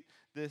to meet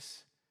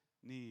this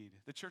need.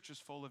 The church is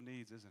full of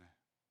needs, isn't it?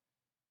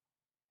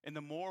 And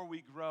the more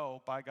we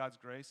grow by God's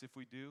grace, if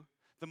we do,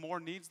 the more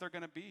needs there are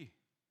going to be.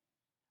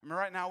 I mean,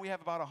 right now we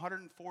have about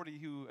 140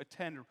 who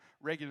attend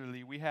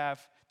regularly. We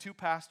have 2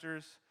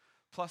 pastors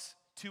plus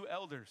 2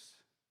 elders.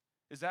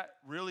 Is that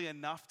really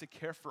enough to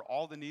care for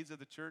all the needs of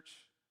the church?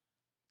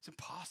 It's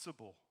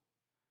impossible.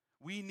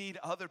 We need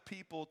other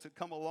people to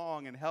come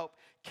along and help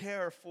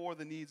care for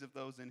the needs of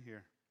those in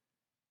here.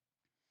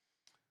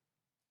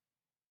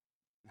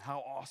 And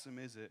how awesome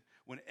is it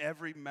when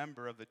every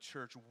member of the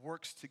church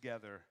works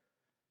together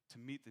to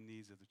meet the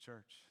needs of the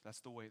church?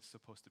 That's the way it's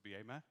supposed to be,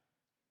 amen?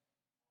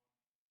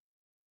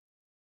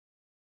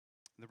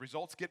 The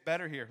results get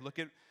better here. Look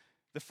at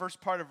the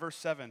first part of verse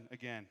 7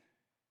 again.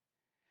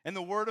 And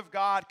the word of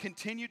God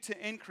continued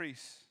to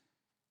increase.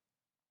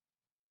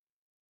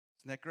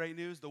 Isn't that great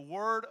news? The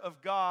word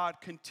of God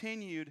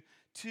continued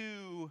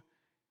to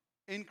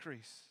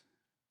increase.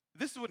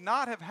 This would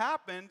not have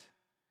happened.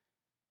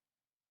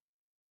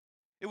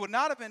 It would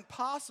not have been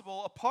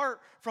possible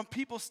apart from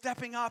people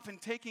stepping up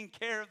and taking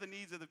care of the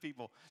needs of the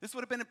people. This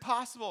would have been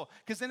impossible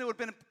because then it would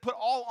have been put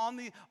all on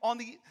the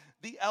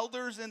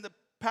elders and the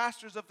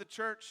pastors of the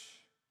church.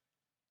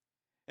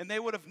 And they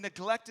would have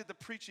neglected the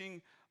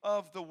preaching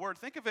of the word.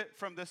 Think of it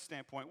from this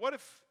standpoint. What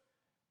if,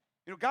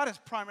 God has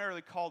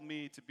primarily called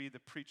me to be the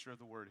preacher of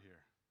the word here,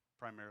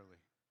 primarily.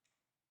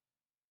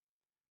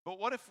 But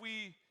what if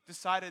we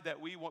decided that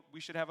we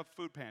should have a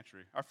food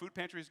pantry? Our food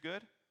pantry is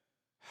good?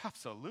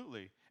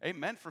 Absolutely.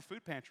 Amen for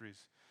food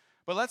pantries.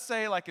 But let's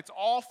say like it's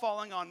all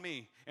falling on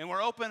me, and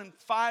we're open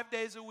 5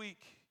 days a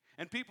week,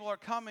 and people are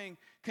coming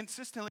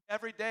consistently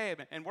every day,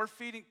 and we're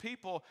feeding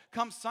people.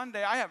 Come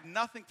Sunday, I have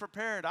nothing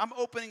prepared. I'm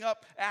opening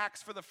up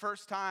Acts for the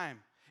first time.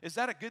 Is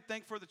that a good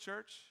thing for the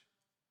church?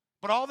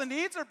 But all the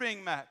needs are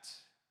being met.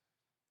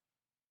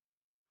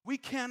 We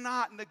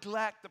cannot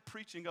neglect the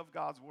preaching of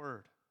God's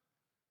word.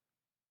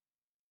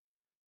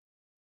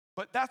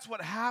 But that's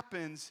what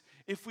happens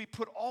if we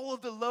put all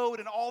of the load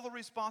and all the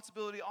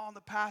responsibility on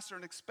the pastor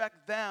and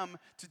expect them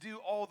to do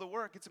all the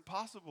work. It's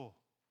impossible.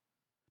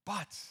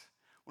 But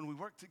when we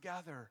work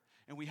together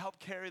and we help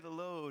carry the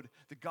load,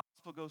 the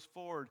gospel goes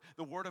forward,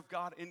 the word of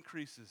God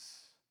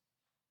increases.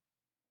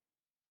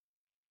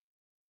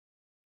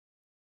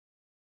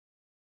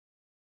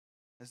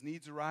 As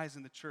needs arise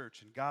in the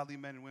church and godly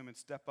men and women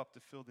step up to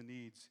fill the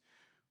needs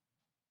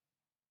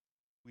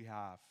we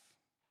have,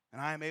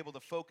 and I am able to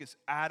focus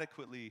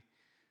adequately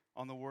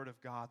on the word of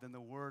God, then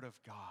the word of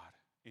God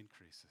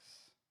increases.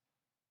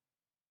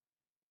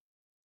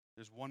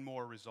 There's one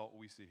more result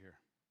we see here.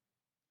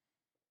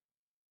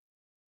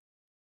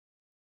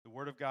 The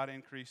word of God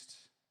increased,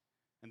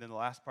 and then the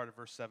last part of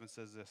verse 7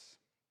 says this.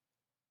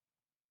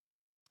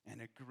 And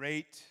a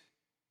great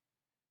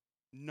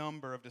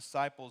number of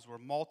disciples were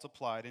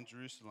multiplied in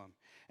Jerusalem,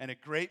 and a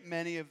great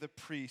many of the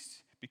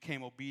priests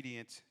became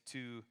obedient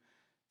to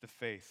the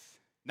faith.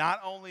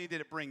 Not only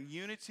did it bring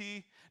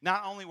unity,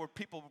 not only were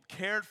people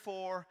cared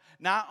for,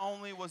 not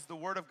only was the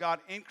word of God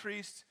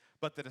increased,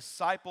 but the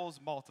disciples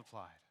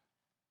multiplied.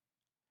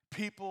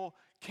 People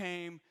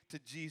came to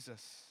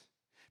Jesus.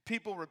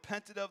 People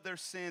repented of their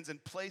sins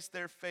and placed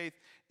their faith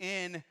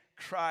in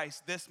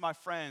Christ. This, my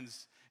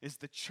friends, is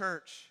the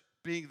church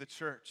being the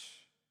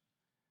church.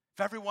 If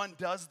everyone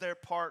does their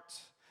part,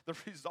 the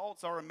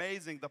results are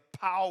amazing. The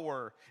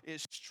power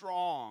is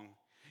strong.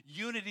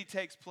 Unity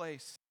takes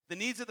place. The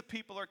needs of the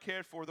people are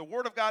cared for. The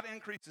word of God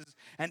increases,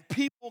 and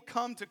people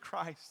come to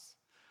Christ.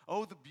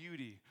 Oh, the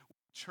beauty of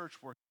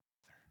church work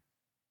together.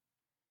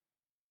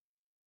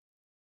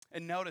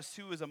 And notice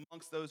who is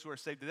amongst those who are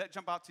saved. Did that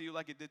jump out to you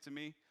like it did to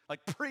me?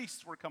 Like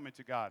priests were coming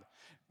to God.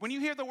 When you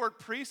hear the word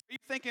priest, are you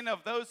thinking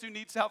of those who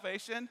need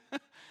salvation?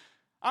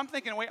 I'm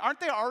thinking, wait, aren't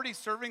they already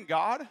serving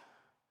God?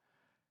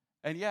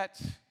 And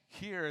yet,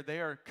 here they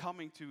are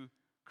coming to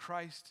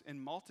Christ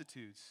in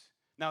multitudes.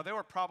 Now, there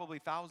were probably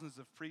thousands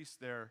of priests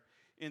there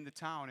in the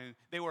town, and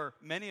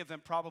many of them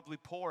probably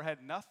poor,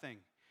 had nothing.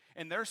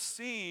 And they're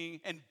seeing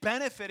and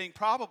benefiting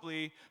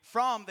probably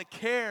from the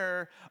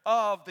care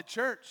of the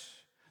church.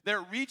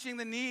 They're reaching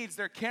the needs.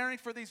 They're caring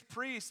for these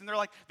priests. And they're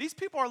like, these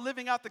people are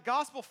living out the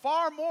gospel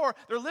far more.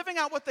 They're living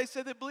out what they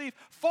said they believe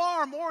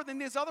far more than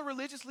these other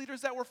religious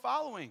leaders that we're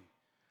following.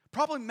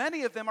 Probably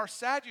many of them are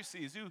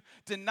Sadducees who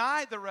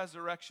denied the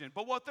resurrection.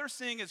 But what they're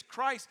seeing is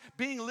Christ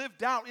being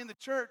lived out in the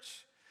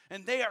church.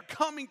 And they are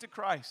coming to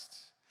Christ.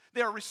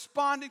 They are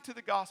responding to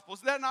the gospel.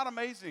 Is that not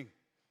amazing?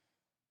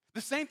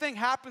 The same thing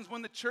happens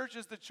when the church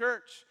is the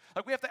church.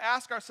 Like we have to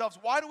ask ourselves,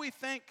 why do we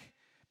think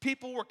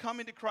people were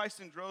coming to Christ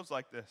in droves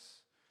like this?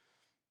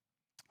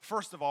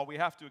 First of all, we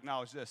have to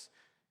acknowledge this.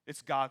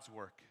 It's God's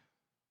work.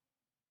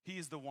 He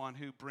is the one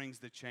who brings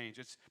the change.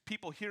 It's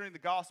people hearing the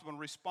gospel and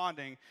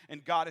responding,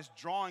 and God is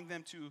drawing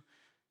them to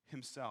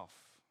himself.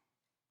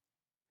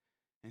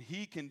 And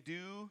he can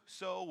do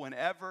so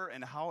whenever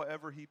and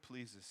however he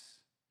pleases.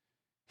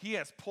 He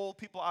has pulled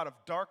people out of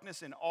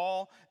darkness in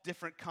all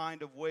different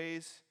kind of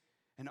ways,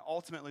 and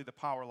ultimately the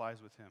power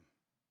lies with him.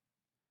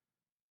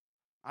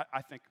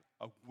 I think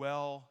a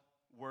well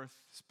worth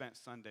spent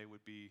Sunday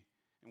would be,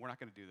 and we're not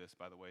going to do this,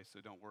 by the way, so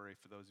don't worry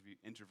for those of you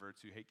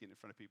introverts who hate getting in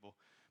front of people,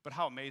 but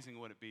how amazing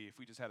would it be if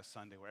we just had a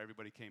Sunday where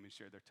everybody came and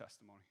shared their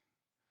testimony,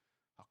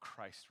 how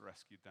Christ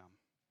rescued them.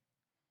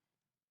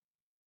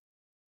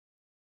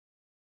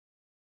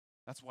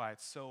 That's why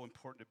it's so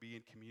important to be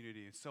in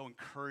community. It's so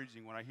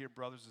encouraging when I hear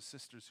brothers and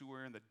sisters who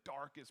were in the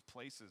darkest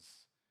places,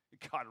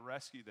 God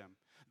rescued them.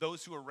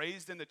 Those who were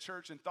raised in the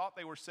church and thought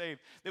they were saved,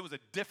 there was a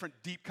different,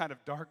 deep kind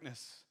of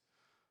darkness,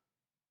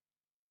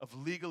 of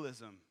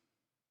legalism,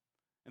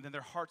 And then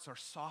their hearts are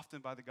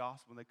softened by the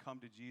gospel when they come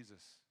to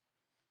Jesus.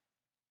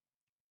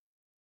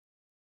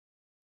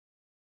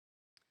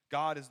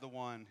 God is the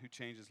one who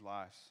changes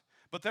lives.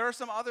 But there are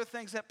some other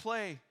things at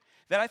play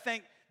that I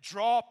think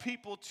draw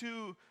people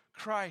to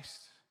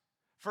Christ.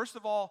 First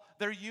of all,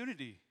 their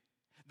unity.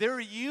 Their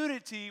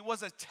unity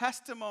was a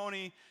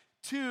testimony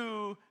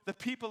to the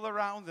people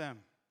around them.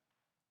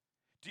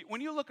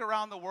 When you look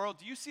around the world,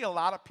 do you see a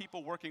lot of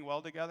people working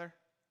well together?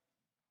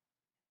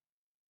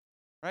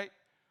 Right?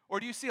 Or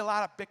do you see a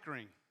lot of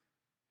bickering?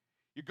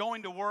 You're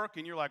going to work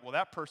and you're like, well,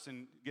 that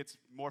person gets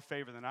more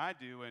favor than I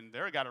do, and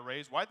they're got a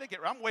raise. Why'd they get?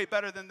 I'm way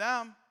better than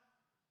them.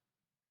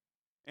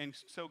 And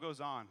so goes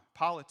on.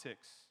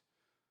 Politics.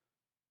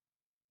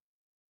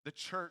 The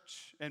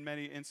church in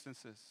many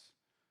instances.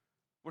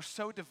 We're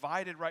so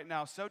divided right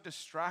now, so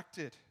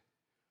distracted.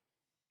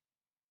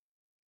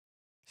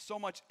 So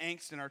much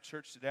angst in our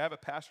church today. I have a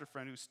pastor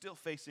friend who's still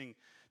facing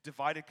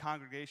divided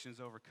congregations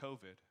over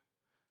COVID,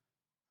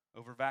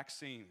 over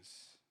vaccines,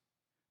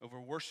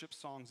 over worship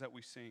songs that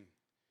we sing,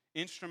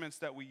 instruments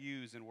that we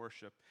use in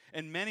worship,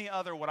 and many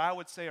other what I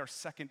would say are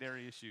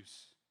secondary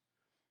issues.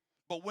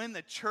 But when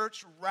the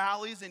church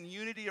rallies in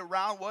unity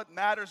around what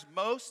matters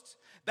most,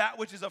 that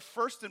which is of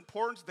first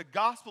importance, the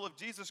gospel of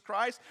Jesus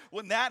Christ,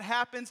 when that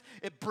happens,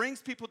 it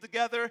brings people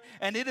together,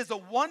 and it is a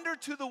wonder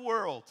to the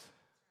world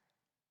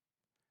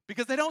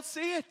because they don't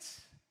see it.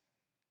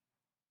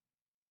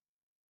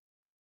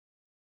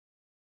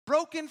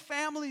 Broken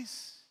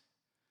families.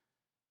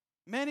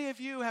 Many of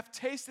you have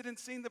tasted and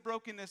seen the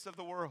brokenness of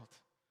the world.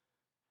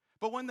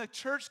 But when the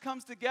church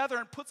comes together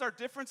and puts our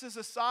differences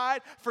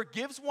aside,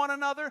 forgives one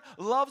another,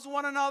 loves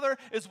one another,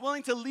 is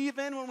willing to leave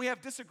in when we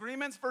have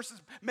disagreements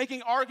versus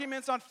making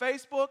arguments on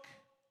Facebook,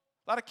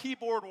 a lot of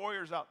keyboard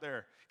warriors out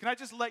there. Can I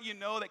just let you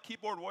know that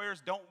keyboard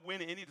warriors don't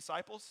win any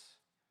disciples?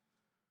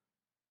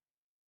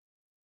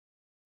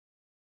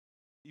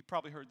 You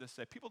probably heard this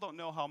said. People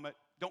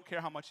don't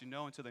care how much you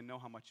know until they know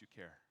how much you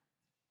care.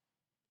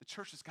 The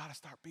church has got to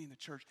start being the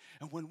church.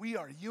 And when we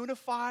are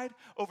unified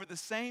over the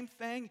same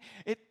thing,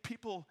 it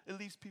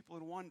leaves people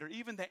in wonder.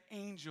 Even the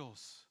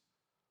angels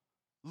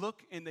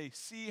look and they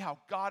see how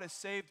God has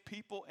saved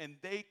people, and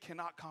they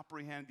cannot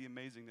comprehend the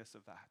amazingness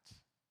of that.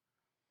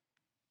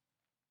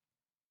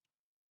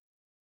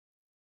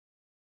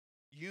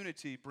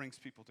 Unity brings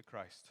people to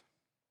Christ.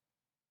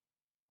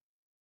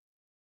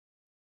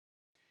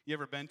 You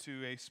ever been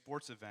to a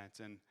sports event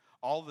and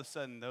all of a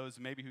sudden, those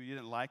maybe who you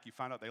didn't like, you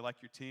find out they like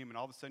your team, and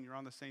all of a sudden you're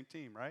on the same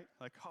team, right?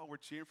 Like, oh, we're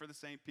cheering for the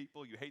same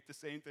people. You hate the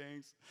same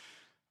things.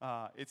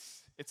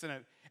 It's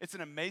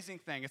an amazing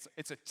thing.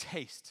 It's a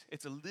taste.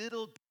 It's a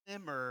little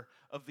glimmer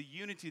of the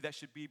unity that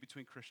should be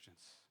between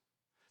Christians.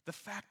 The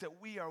fact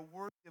that we are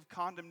worthy of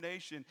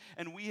condemnation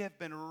and we have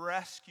been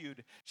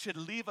rescued should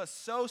leave us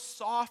so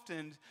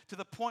softened to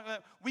the point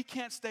that we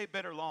can't stay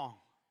bitter long.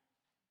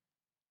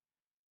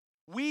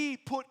 We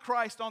put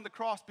Christ on the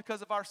cross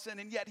because of our sin,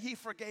 and yet he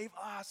forgave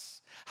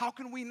us. How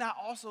can we not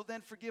also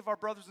then forgive our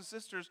brothers and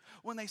sisters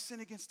when they sin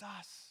against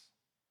us?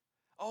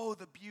 Oh,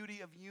 the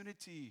beauty of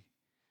unity,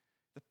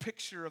 the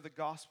picture of the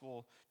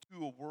gospel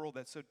to a world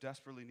that so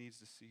desperately needs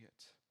to see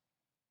it.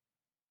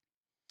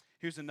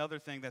 Here's another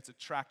thing that's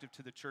attractive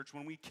to the church: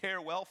 when we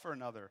care well for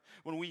another,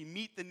 when we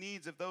meet the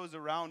needs of those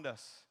around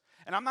us.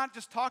 And I'm not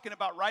just talking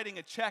about writing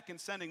a check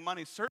and sending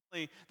money.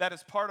 Certainly, that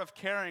is part of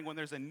caring when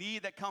there's a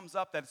need that comes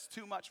up that's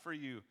too much for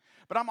you.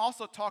 But I'm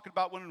also talking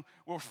about when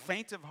we're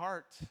faint of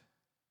heart,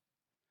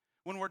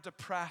 when we're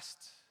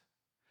depressed,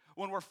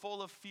 when we're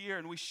full of fear,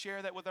 and we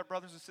share that with our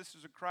brothers and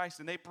sisters in Christ,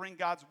 and they bring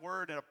God's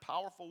word in a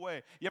powerful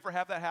way. You ever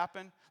have that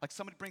happen? Like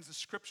somebody brings the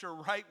scripture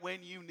right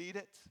when you need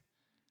it?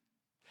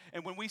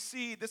 And when we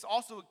see, this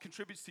also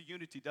contributes to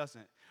unity, doesn't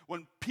it?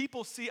 When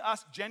people see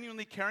us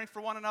genuinely caring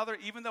for one another,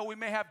 even though we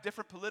may have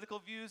different political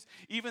views,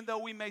 even though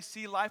we may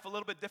see life a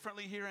little bit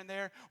differently here and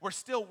there, we're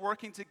still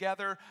working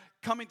together,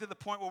 coming to the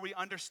point where we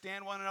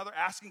understand one another,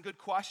 asking good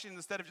questions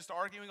instead of just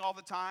arguing all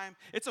the time.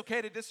 It's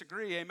okay to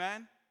disagree,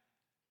 amen?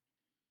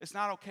 It's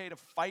not okay to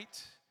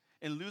fight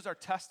and lose our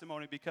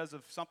testimony because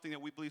of something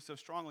that we believe so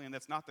strongly, and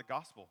that's not the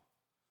gospel.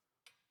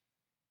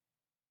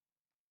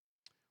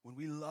 When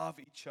we love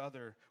each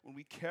other, when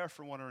we care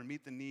for one another and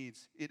meet the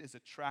needs, it is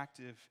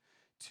attractive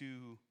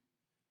to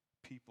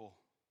people.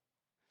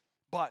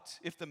 But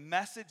if the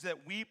message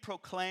that we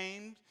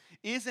proclaimed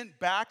isn't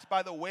backed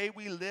by the way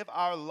we live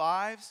our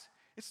lives,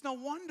 it's no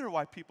wonder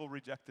why people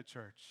reject the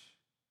church.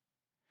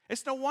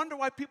 It's no wonder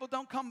why people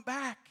don't come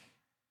back.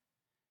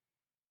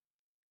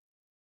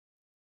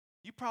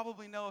 You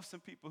probably know of some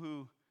people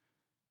who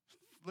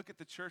look at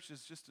the church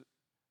as just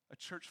a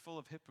church full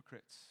of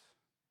hypocrites.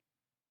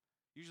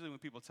 Usually when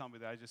people tell me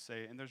that, I just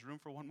say, and there's room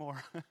for one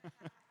more.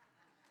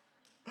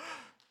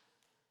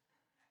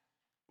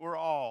 We're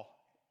all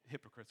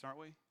hypocrites, aren't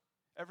we?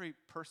 Every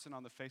person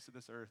on the face of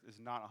this earth is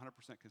not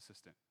 100%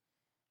 consistent.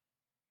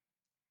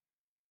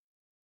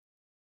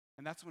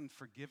 And that's when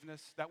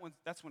forgiveness,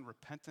 that's when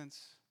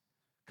repentance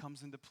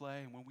comes into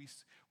play. And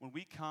when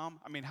we come,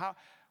 I mean,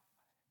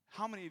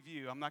 how many of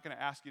you, I'm not going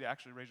to ask you to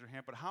actually raise your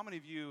hand, but how many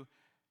of you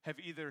have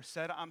either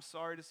said I'm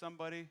sorry to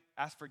somebody,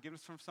 asked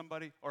forgiveness from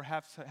somebody, or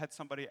have had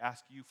somebody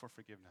ask you for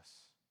forgiveness.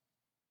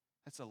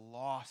 That's a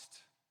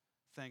lost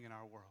thing in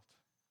our world.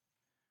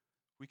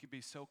 We can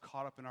be so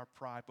caught up in our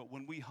pride, but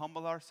when we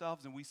humble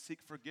ourselves and we seek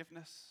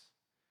forgiveness,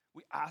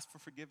 we ask for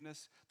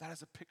forgiveness, that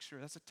is a picture,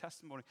 that's a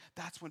testimony.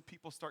 That's when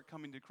people start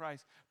coming to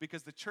Christ,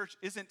 because the church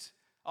isn't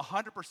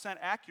 100%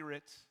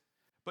 accurate,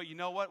 but you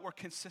know what? We're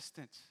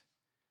consistent.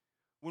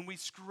 When we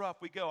screw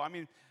up, we go. I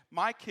mean,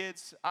 my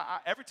kids,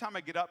 every time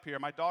I get up here,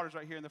 my daughter's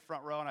right here in the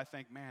front row, and I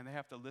think, man, they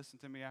have to listen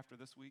to me after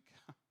this week.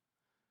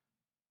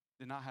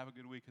 Did not have a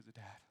good week as a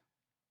dad.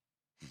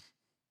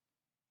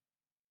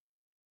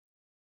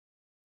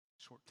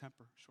 Short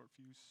temper, short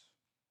fuse.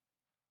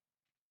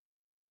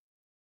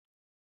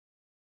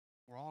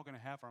 We're all going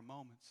to have our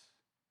moments.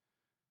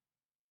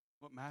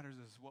 What matters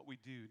is what we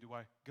do. Do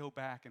I go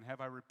back and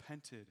have I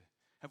repented?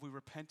 Have we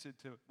repented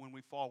to when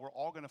we fall? We're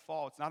all going to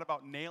fall. It's not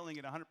about nailing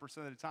it 100%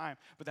 of the time,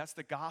 but that's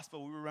the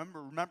gospel. We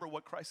remember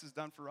what Christ has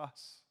done for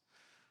us.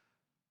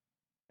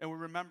 And we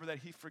remember that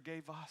he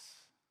forgave us.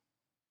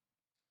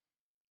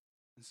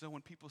 And so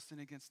when people sin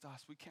against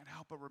us, we can't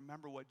help but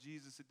remember what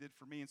Jesus did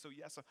for me. And so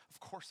yes, of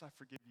course I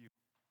forgive you.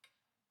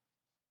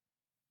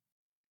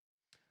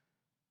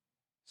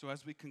 So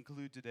as we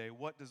conclude today,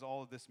 what does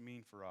all of this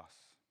mean for us?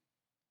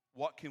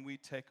 What can we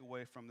take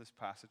away from this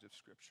passage of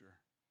Scripture?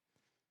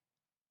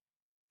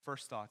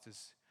 First thoughts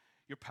is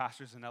your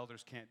pastors and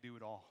elders can't do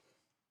it all.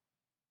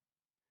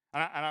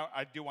 And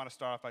I do want to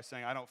start off by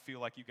saying I don't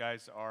feel like you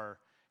guys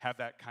have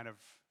that kind of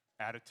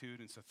attitude,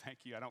 and so thank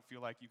you. I don't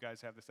feel like you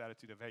guys have this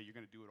attitude of, hey, you're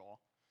going to do it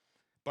all.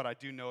 But I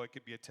do know it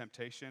could be a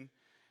temptation,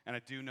 and I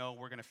do know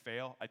we're going to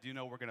fail. I do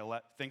know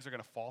things are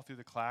going to fall through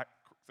the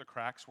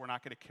cracks. We're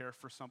not going to care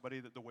for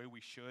somebody the way we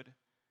should.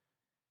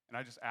 And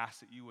I just ask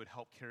that you would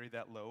help carry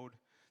that load,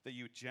 that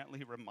you would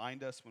gently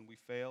remind us when we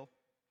fail.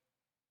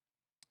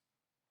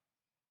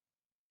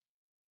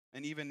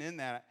 And even in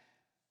that,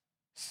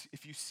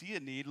 if you see a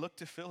need, look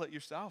to fill it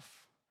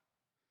yourself.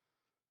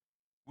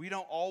 We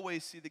don't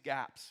always see the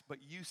gaps, but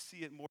you see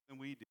it more than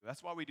we do.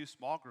 That's why we do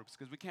small groups,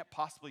 because we can't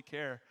possibly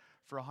care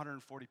for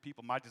 140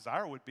 people. My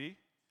desire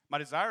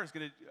is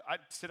I'd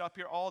sit up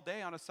here all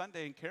day on a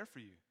Sunday and care for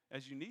you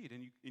as you need,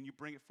 and you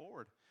bring it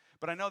forward.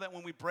 But I know that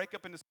when we break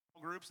up into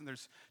small groups and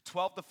there's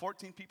 12 to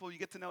 14 people you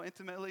get to know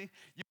intimately,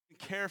 you can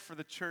care for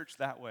the church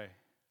that way.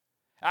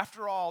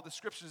 After all, the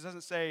scriptures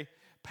doesn't say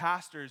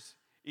pastors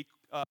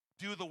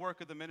do the work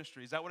of the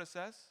ministry. Is that what it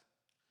says?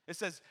 It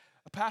says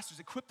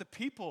pastors equip the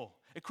people,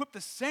 equip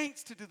the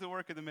saints to do the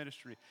work of the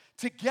ministry.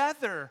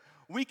 Together,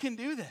 we can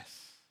do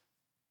this.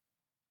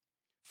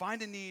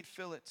 Find a need,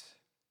 fill it.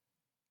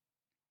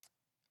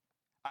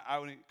 I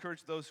would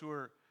encourage those who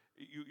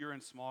you're in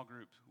small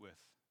group with.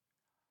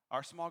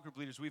 Our small group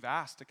leaders, we've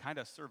asked to kind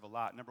of serve a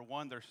lot. Number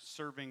one, they're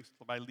serving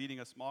by leading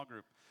a small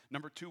group.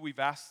 Number two, we've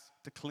asked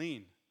to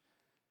clean.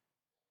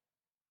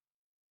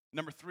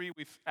 Number three,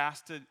 we've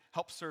asked to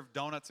help serve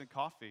donuts and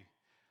coffee.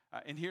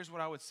 And here's what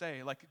I would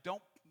say,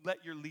 don't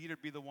let your leader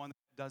be the one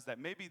that does that.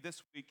 Maybe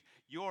this week,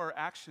 your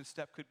action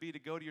step could be to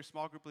go to your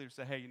small group leader and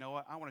say, hey, you know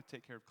what? I want to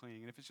take care of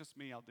cleaning. And if it's just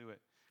me, I'll do it.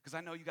 Because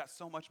I know you got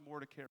so much more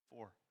to care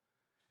for.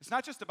 It's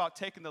not just about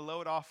taking the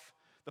load off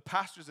the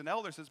pastors and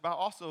elders. It's about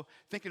also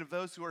thinking of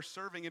those who are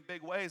serving in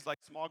big ways like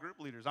small group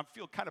leaders. I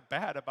feel kind of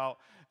bad about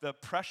the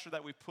pressure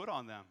that we put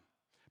on them.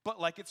 But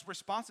it's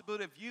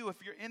responsibility of you, if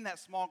you're in that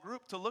small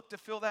group, to look to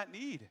fill that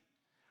need.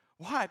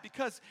 Why?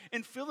 Because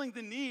in filling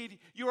the need,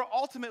 you are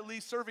ultimately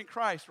serving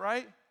Christ,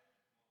 right?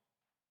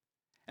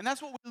 And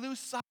that's what we lose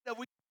sight of.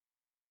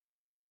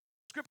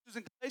 Scriptures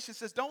in Galatians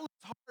says, don't lose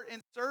heart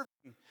in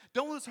serving.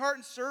 Don't lose heart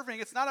in serving.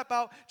 It's not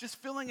about just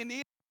filling a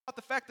need. It's about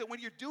the fact that when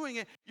you're doing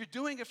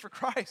it for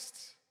Christ.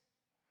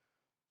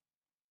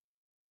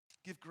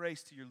 Give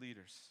grace to your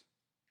leaders.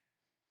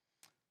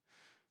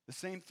 The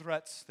same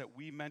threats that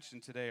we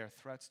mentioned today are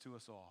threats to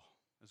us all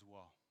as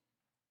well.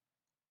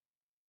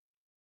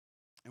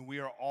 And we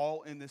are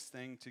all in this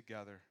thing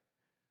together.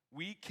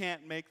 We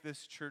can't make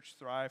this church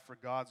thrive for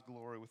God's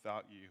glory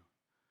without you.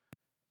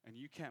 And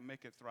you can't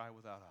make it thrive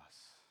without us.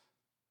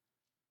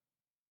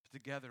 But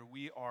together,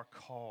 we are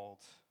called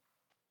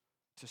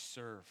to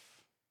serve.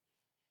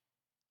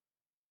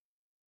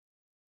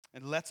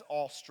 And let's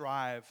all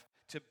strive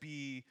to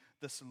be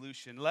the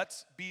solution.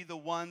 Let's be the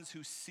ones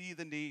who see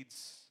the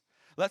needs.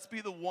 Let's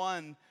be the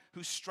one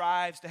who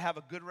strives to have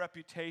a good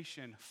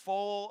reputation,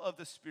 full of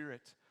the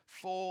Spirit,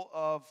 full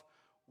of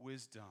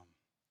wisdom.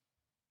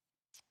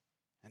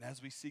 And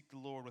as we seek the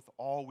Lord with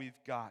all we've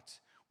got,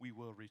 we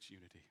will reach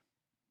unity.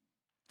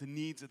 The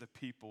needs of the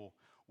people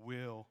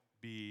will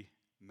be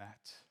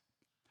met.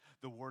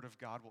 The word of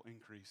God will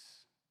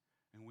increase,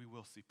 and we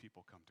will see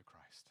people come to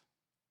Christ.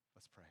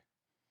 Let's pray.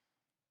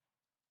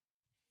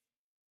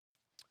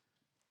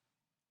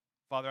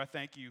 Father, I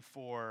thank you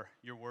for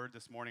your word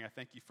this morning. I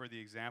thank you for the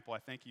example. I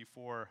thank you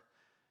for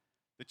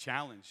the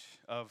challenge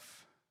of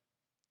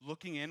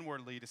looking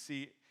inwardly to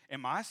see,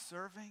 am I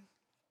serving?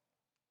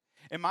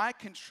 Am I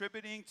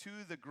contributing to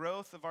the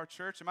growth of our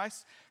church? Am I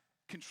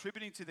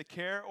contributing to the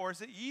care? Or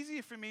is it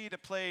easy for me to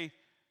play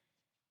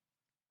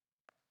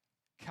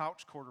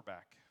couch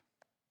quarterback.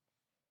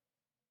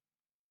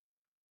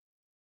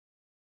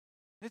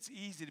 It's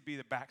easy to be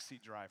the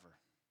backseat driver.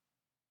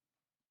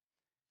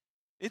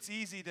 It's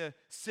easy to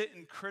sit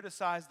and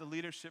criticize the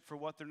leadership for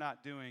what they're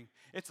not doing.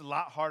 It's a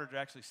lot harder to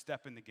actually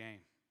step in the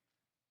game.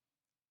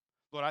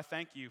 Lord, I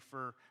thank you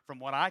for, from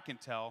what I can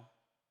tell,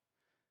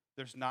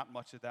 there's not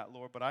much of that,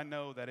 Lord, but I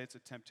know that it's a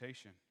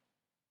temptation.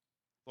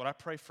 Lord, I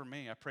pray for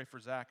me. I pray for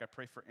Zach. I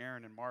pray for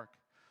Aaron and Mark.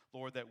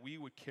 Lord, that we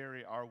would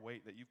carry our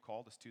weight that you've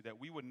called us to,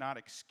 that we would not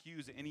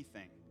excuse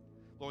anything.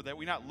 Lord, that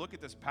we not look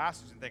at this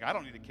passage and think, I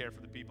don't need to care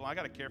for the people. I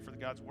got to care for the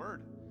God's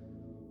word.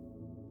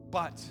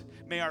 But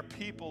may our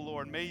people,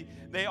 Lord, may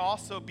they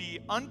also be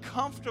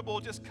uncomfortable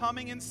just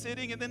coming and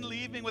sitting and then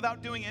leaving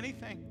without doing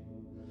anything.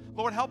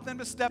 Lord, help them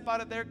to step out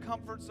of their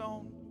comfort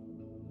zone.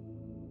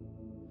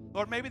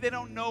 Lord, maybe they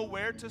don't know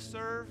where to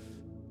serve,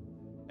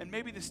 and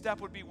maybe the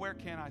step would be, where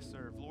can I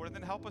serve, Lord? And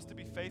then help us to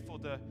be faithful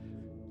to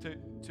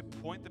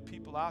point the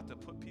people out, to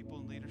put people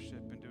in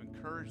leadership, and to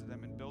encourage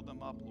them and build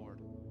them up, Lord.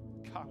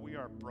 God, we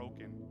are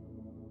broken.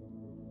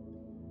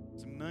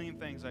 There's a million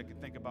things I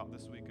could think about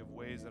this week of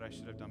ways that I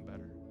should have done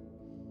better.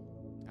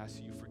 I ask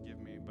that you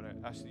forgive me, but I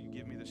ask that you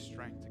give me the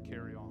strength to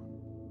carry on,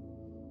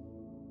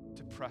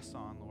 to press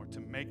on, Lord, to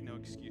make no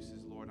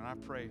excuses, Lord. And I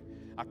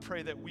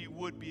pray that we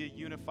would be a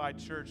unified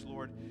church,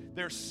 Lord.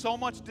 There's so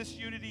much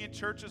disunity in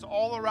churches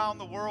all around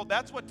the world.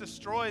 That's what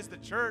destroys the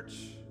church.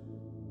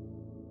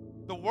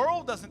 The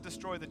world doesn't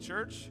destroy the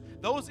church.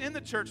 Those in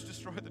the church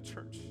destroy the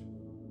church.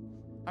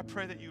 I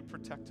pray that you would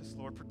protect us,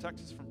 Lord. Protect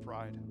us from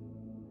pride.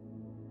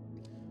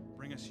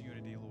 Bring us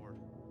unity, Lord.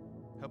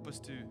 Help us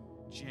to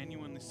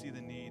genuinely see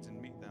the needs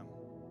and meet them.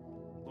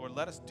 Lord,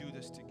 let us do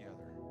this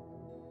together.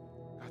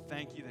 I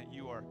thank you that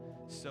you are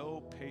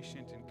so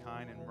patient and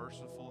kind and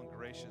merciful and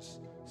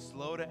gracious,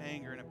 slow to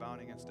anger and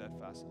abounding in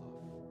steadfast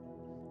love.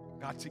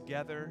 God,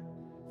 together,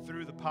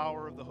 through the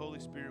power of the Holy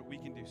Spirit, we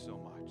can do so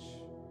much.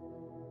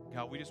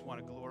 God, we just want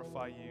to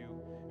glorify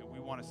you, and we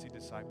want to see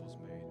disciples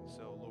made.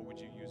 So, Lord, would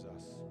you use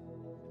us?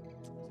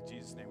 In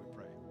Jesus' name we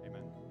pray.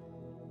 Amen.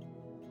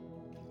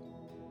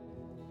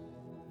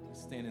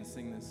 Let's stand and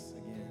sing this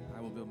again.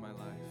 I will build my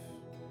life.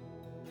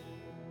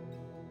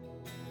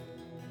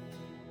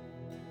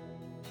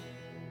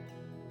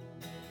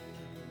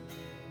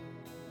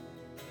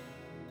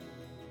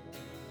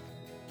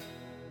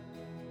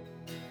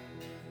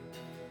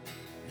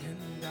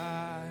 And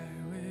I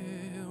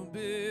will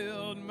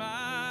build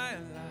my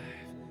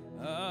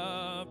life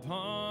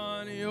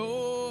upon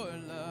your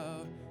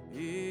love.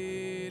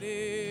 It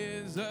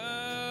is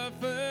a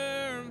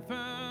firm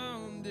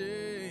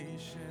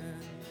foundation.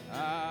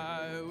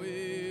 I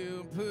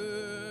will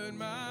put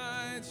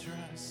my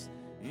trust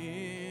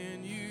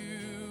in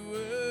you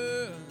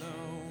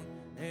alone,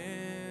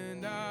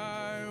 and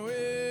I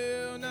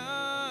will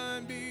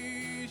not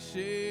be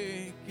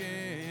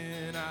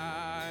shaken.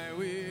 I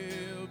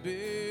will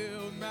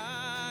build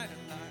my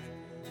life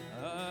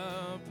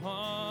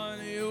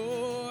upon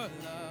your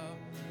love.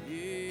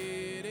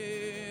 It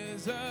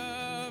is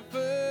a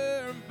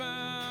firm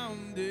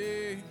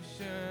foundation.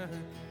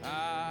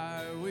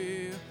 I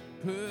will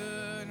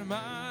put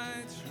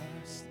my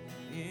trust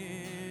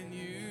in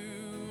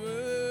you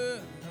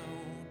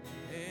alone,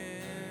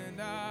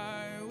 and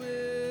I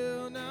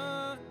will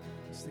not.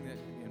 Let's sing that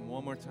again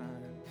one more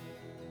time.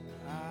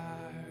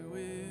 I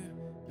will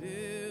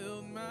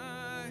build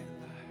my life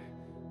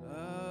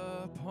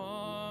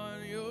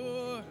upon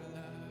your love.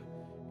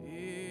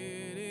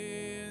 It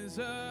is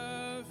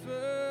a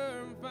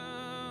firm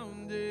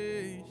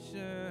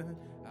foundation.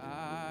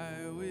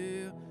 I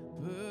will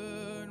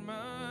put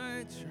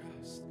my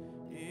trust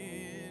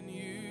in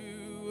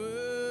you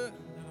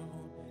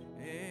alone,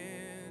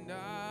 and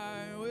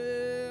I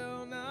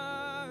will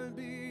not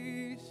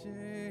be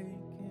shaken.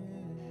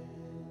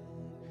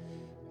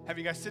 Have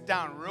you guys sit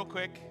down real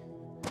quick.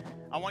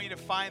 I want you to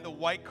find the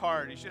white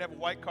card. You should have a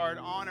white card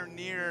on or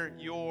near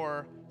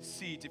your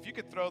seat. If you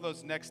could throw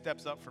those next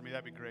steps up for me,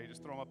 that'd be great.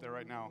 Just throw them up there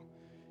right now.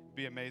 It'd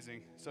be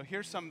amazing. So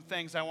here's some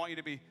things I want you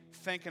to be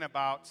thinking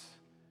about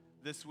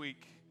this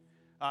week.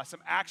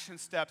 Some action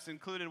steps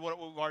included what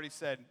we've already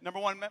said. Number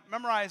one,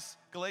 memorize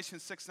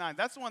Galatians 6:9.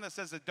 That's the one that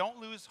says that don't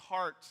lose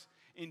heart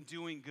in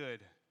doing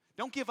good.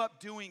 Don't give up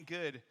doing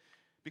good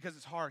because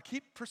it's hard.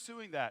 Keep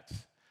pursuing that.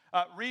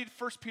 Read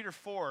 1 Peter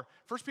 4.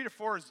 1 Peter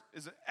 4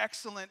 is an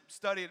excellent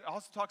study. It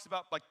also talks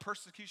about like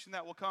persecution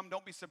that will come.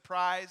 Don't be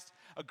surprised.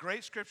 A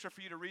great scripture for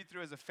you to read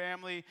through as a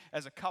family,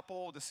 as a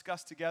couple,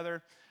 discuss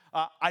together.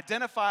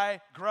 Identify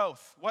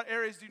growth. What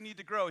areas do you need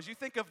to grow? As you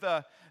think of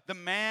the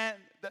man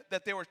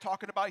that they were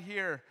talking about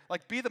here,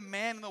 like be the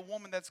man and the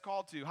woman that's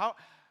called to. How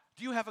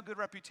do you have a good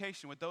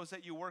reputation with those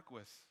that you work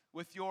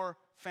with your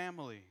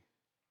family,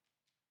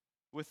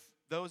 with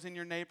those in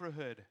your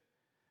neighborhood?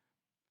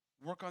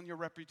 Work on your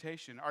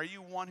reputation. Are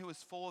you one who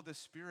is full of the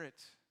Spirit?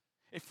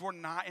 If we're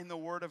not in the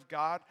Word of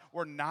God,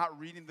 we're not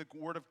reading the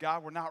Word of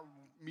God, we're not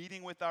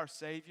meeting with our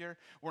Savior,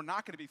 we're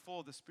not going to be full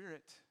of the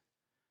Spirit.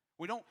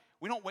 We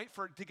don't wait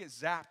for it to get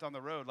zapped on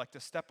the road, like to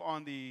step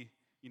on the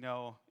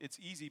it's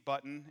easy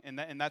button,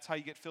 and that's how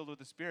you get filled with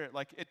the Spirit.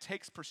 Like, it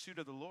takes pursuit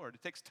of the Lord.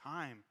 It takes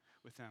time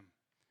with Him.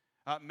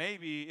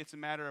 Maybe it's a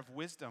matter of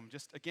wisdom,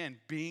 just, again,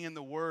 being in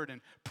the Word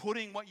and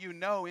putting what you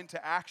know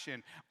into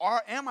action.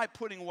 Am I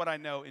putting what I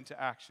know into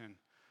action?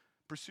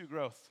 Pursue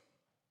growth.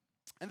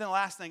 And then the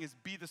last thing is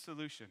be the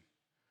solution.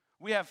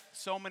 We have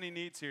so many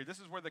needs here. This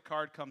is where the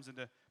card comes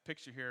into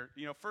picture here.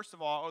 First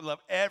of all, I would love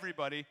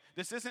everybody.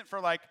 This isn't for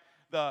like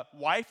the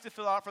wife to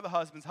fill out for the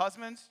husbands.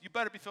 Husbands, you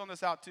better be filling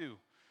this out too.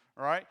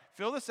 All right?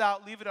 Fill this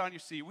out, leave it on your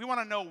seat. We want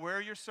to know where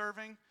you're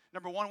serving.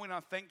 Number one, we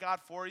want to thank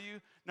God for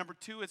you. Number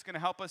two, it's going to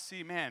help us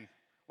see, man,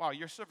 wow,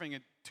 you're serving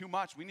it too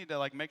much. We need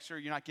to make sure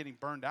you're not getting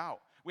burned out.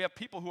 We have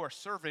people who are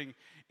serving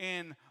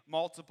in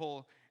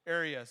multiple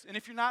areas. And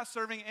if you're not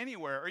serving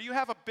anywhere, or you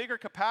have a bigger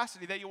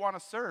capacity that you want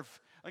to serve,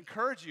 I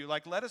encourage you,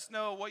 let us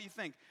know what you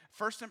think.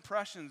 First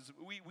impressions,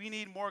 we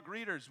need more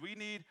greeters. We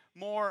need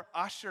more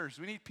ushers.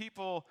 We need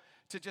people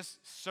to just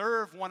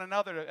serve one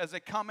another as they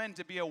come in,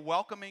 to be a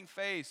welcoming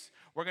face.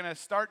 We're going to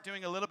start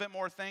doing a little bit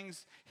more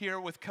things here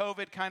with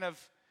COVID kind of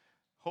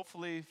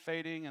hopefully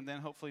fading, and then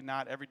hopefully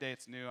not. Every day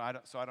it's new,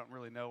 so I don't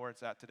really know where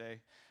it's at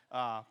today.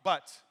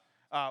 But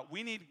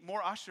we need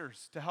more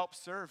ushers to help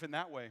serve in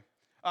that way.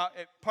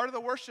 Part of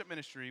the worship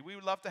ministry, we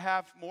would love to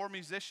have more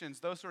musicians,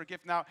 those who are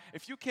gifted. Now,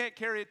 if you can't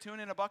carry a tune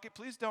in a bucket,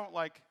 please don't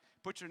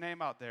put your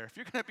name out there. If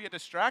you're going to be a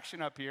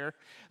distraction up here,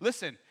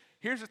 listen,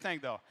 here's the thing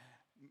though.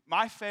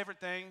 My favorite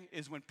thing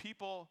is when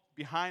people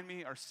behind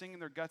me are singing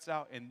their guts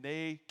out and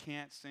they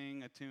can't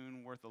sing a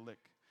tune worth a lick.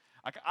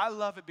 I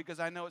love it because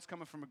I know it's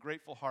coming from a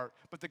grateful heart,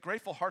 but the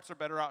grateful hearts are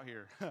better out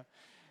here.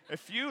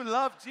 If you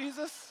love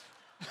Jesus,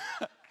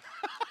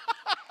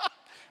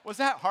 was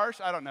that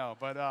harsh? I don't know,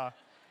 but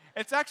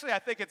it's actually, I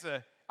think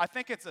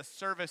it's a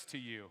service to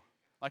you.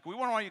 We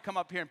wouldn't want you to come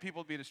up here and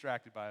people be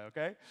distracted by it,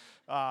 okay?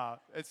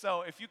 And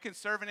so if you can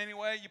serve in any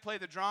way, you play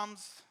the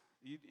drums,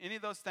 any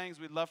of those things,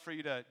 we'd love for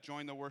you to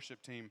join the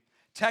worship team.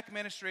 Tech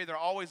ministry, they're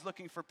always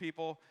looking for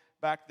people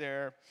back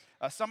there.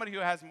 Somebody who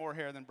has more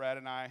hair than Brad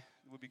and I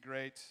would be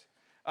great.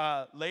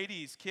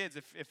 Ladies, kids,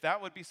 if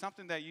that would be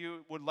something that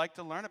you would like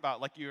to learn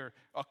about, you're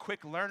a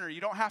quick learner,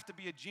 you don't have to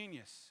be a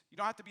genius. You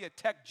don't have to be a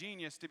tech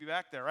genius to be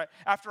back there, right?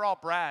 After all,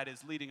 Brad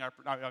is leading our...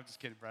 No, I'm just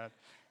kidding, Brad.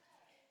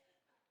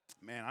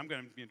 Man, I'm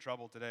going to be in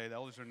trouble today. The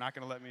elders are not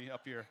going to let me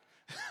up here.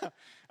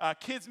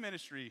 Kids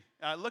ministry,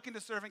 looking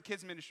to serve in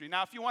kids ministry.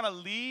 Now, if you want to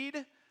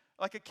lead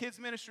a kids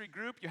ministry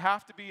group, you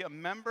have to be a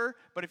member.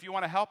 But if you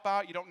want to help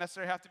out, you don't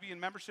necessarily have to be in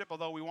membership,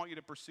 although we want you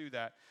to pursue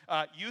that.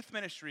 Youth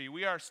ministry,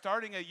 we are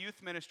starting a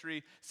youth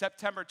ministry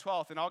September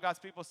 12th. And all God's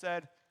people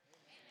said,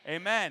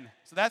 Amen.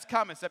 So that's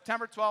coming.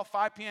 September 12th,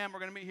 5 p.m. We're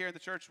going to meet here in the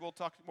church. We'll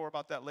talk more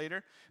about that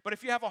later. But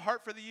if you have a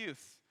heart for the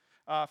youth,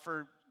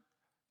 for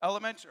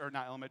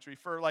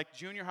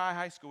junior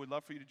high school, we'd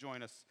love for you to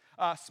join us.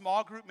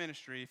 Small group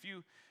ministry. If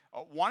you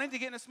wanting to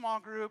get in a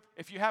small group,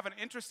 if you have an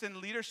interest in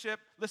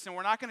leadership, listen,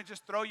 we're not going to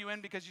just throw you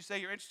in because you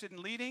say you're interested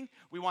in leading.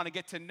 We want to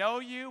get to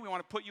know you. We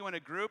want to put you in a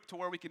group to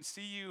where we can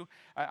see you,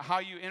 how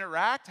you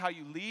interact, how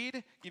you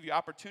lead, give you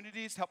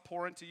opportunities, help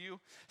pour into you.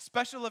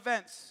 Special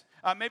events.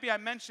 Maybe I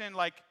mentioned,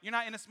 you're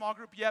not in a small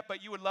group yet,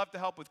 but you would love to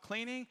help with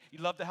cleaning.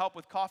 You'd love to help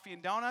with coffee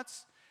and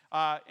donuts.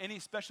 Any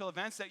special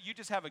events that you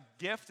just have a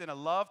gift and a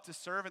love to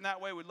serve in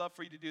that way, we'd love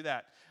for you to do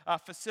that.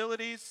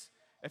 Facilities,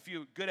 if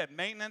you're good at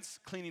maintenance,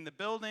 cleaning the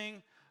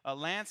building,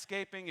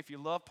 landscaping, if you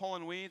love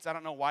pulling weeds. I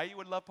don't know why you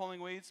would love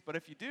pulling weeds, but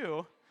if you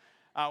do,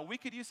 we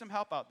could use some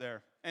help out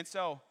there. And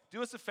so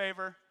do us a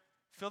favor,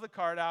 fill the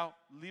card out,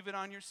 leave it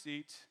on your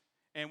seat,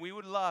 and we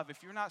would love,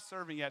 if you're not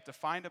serving yet, to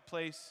find a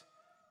place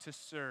to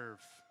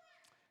serve.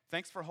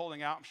 Thanks for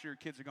holding out. I'm sure your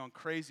kids are going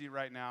crazy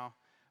right now,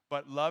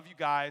 but love you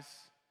guys.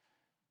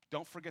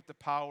 Don't forget the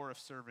power of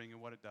serving and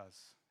what it does.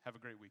 Have a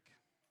great week.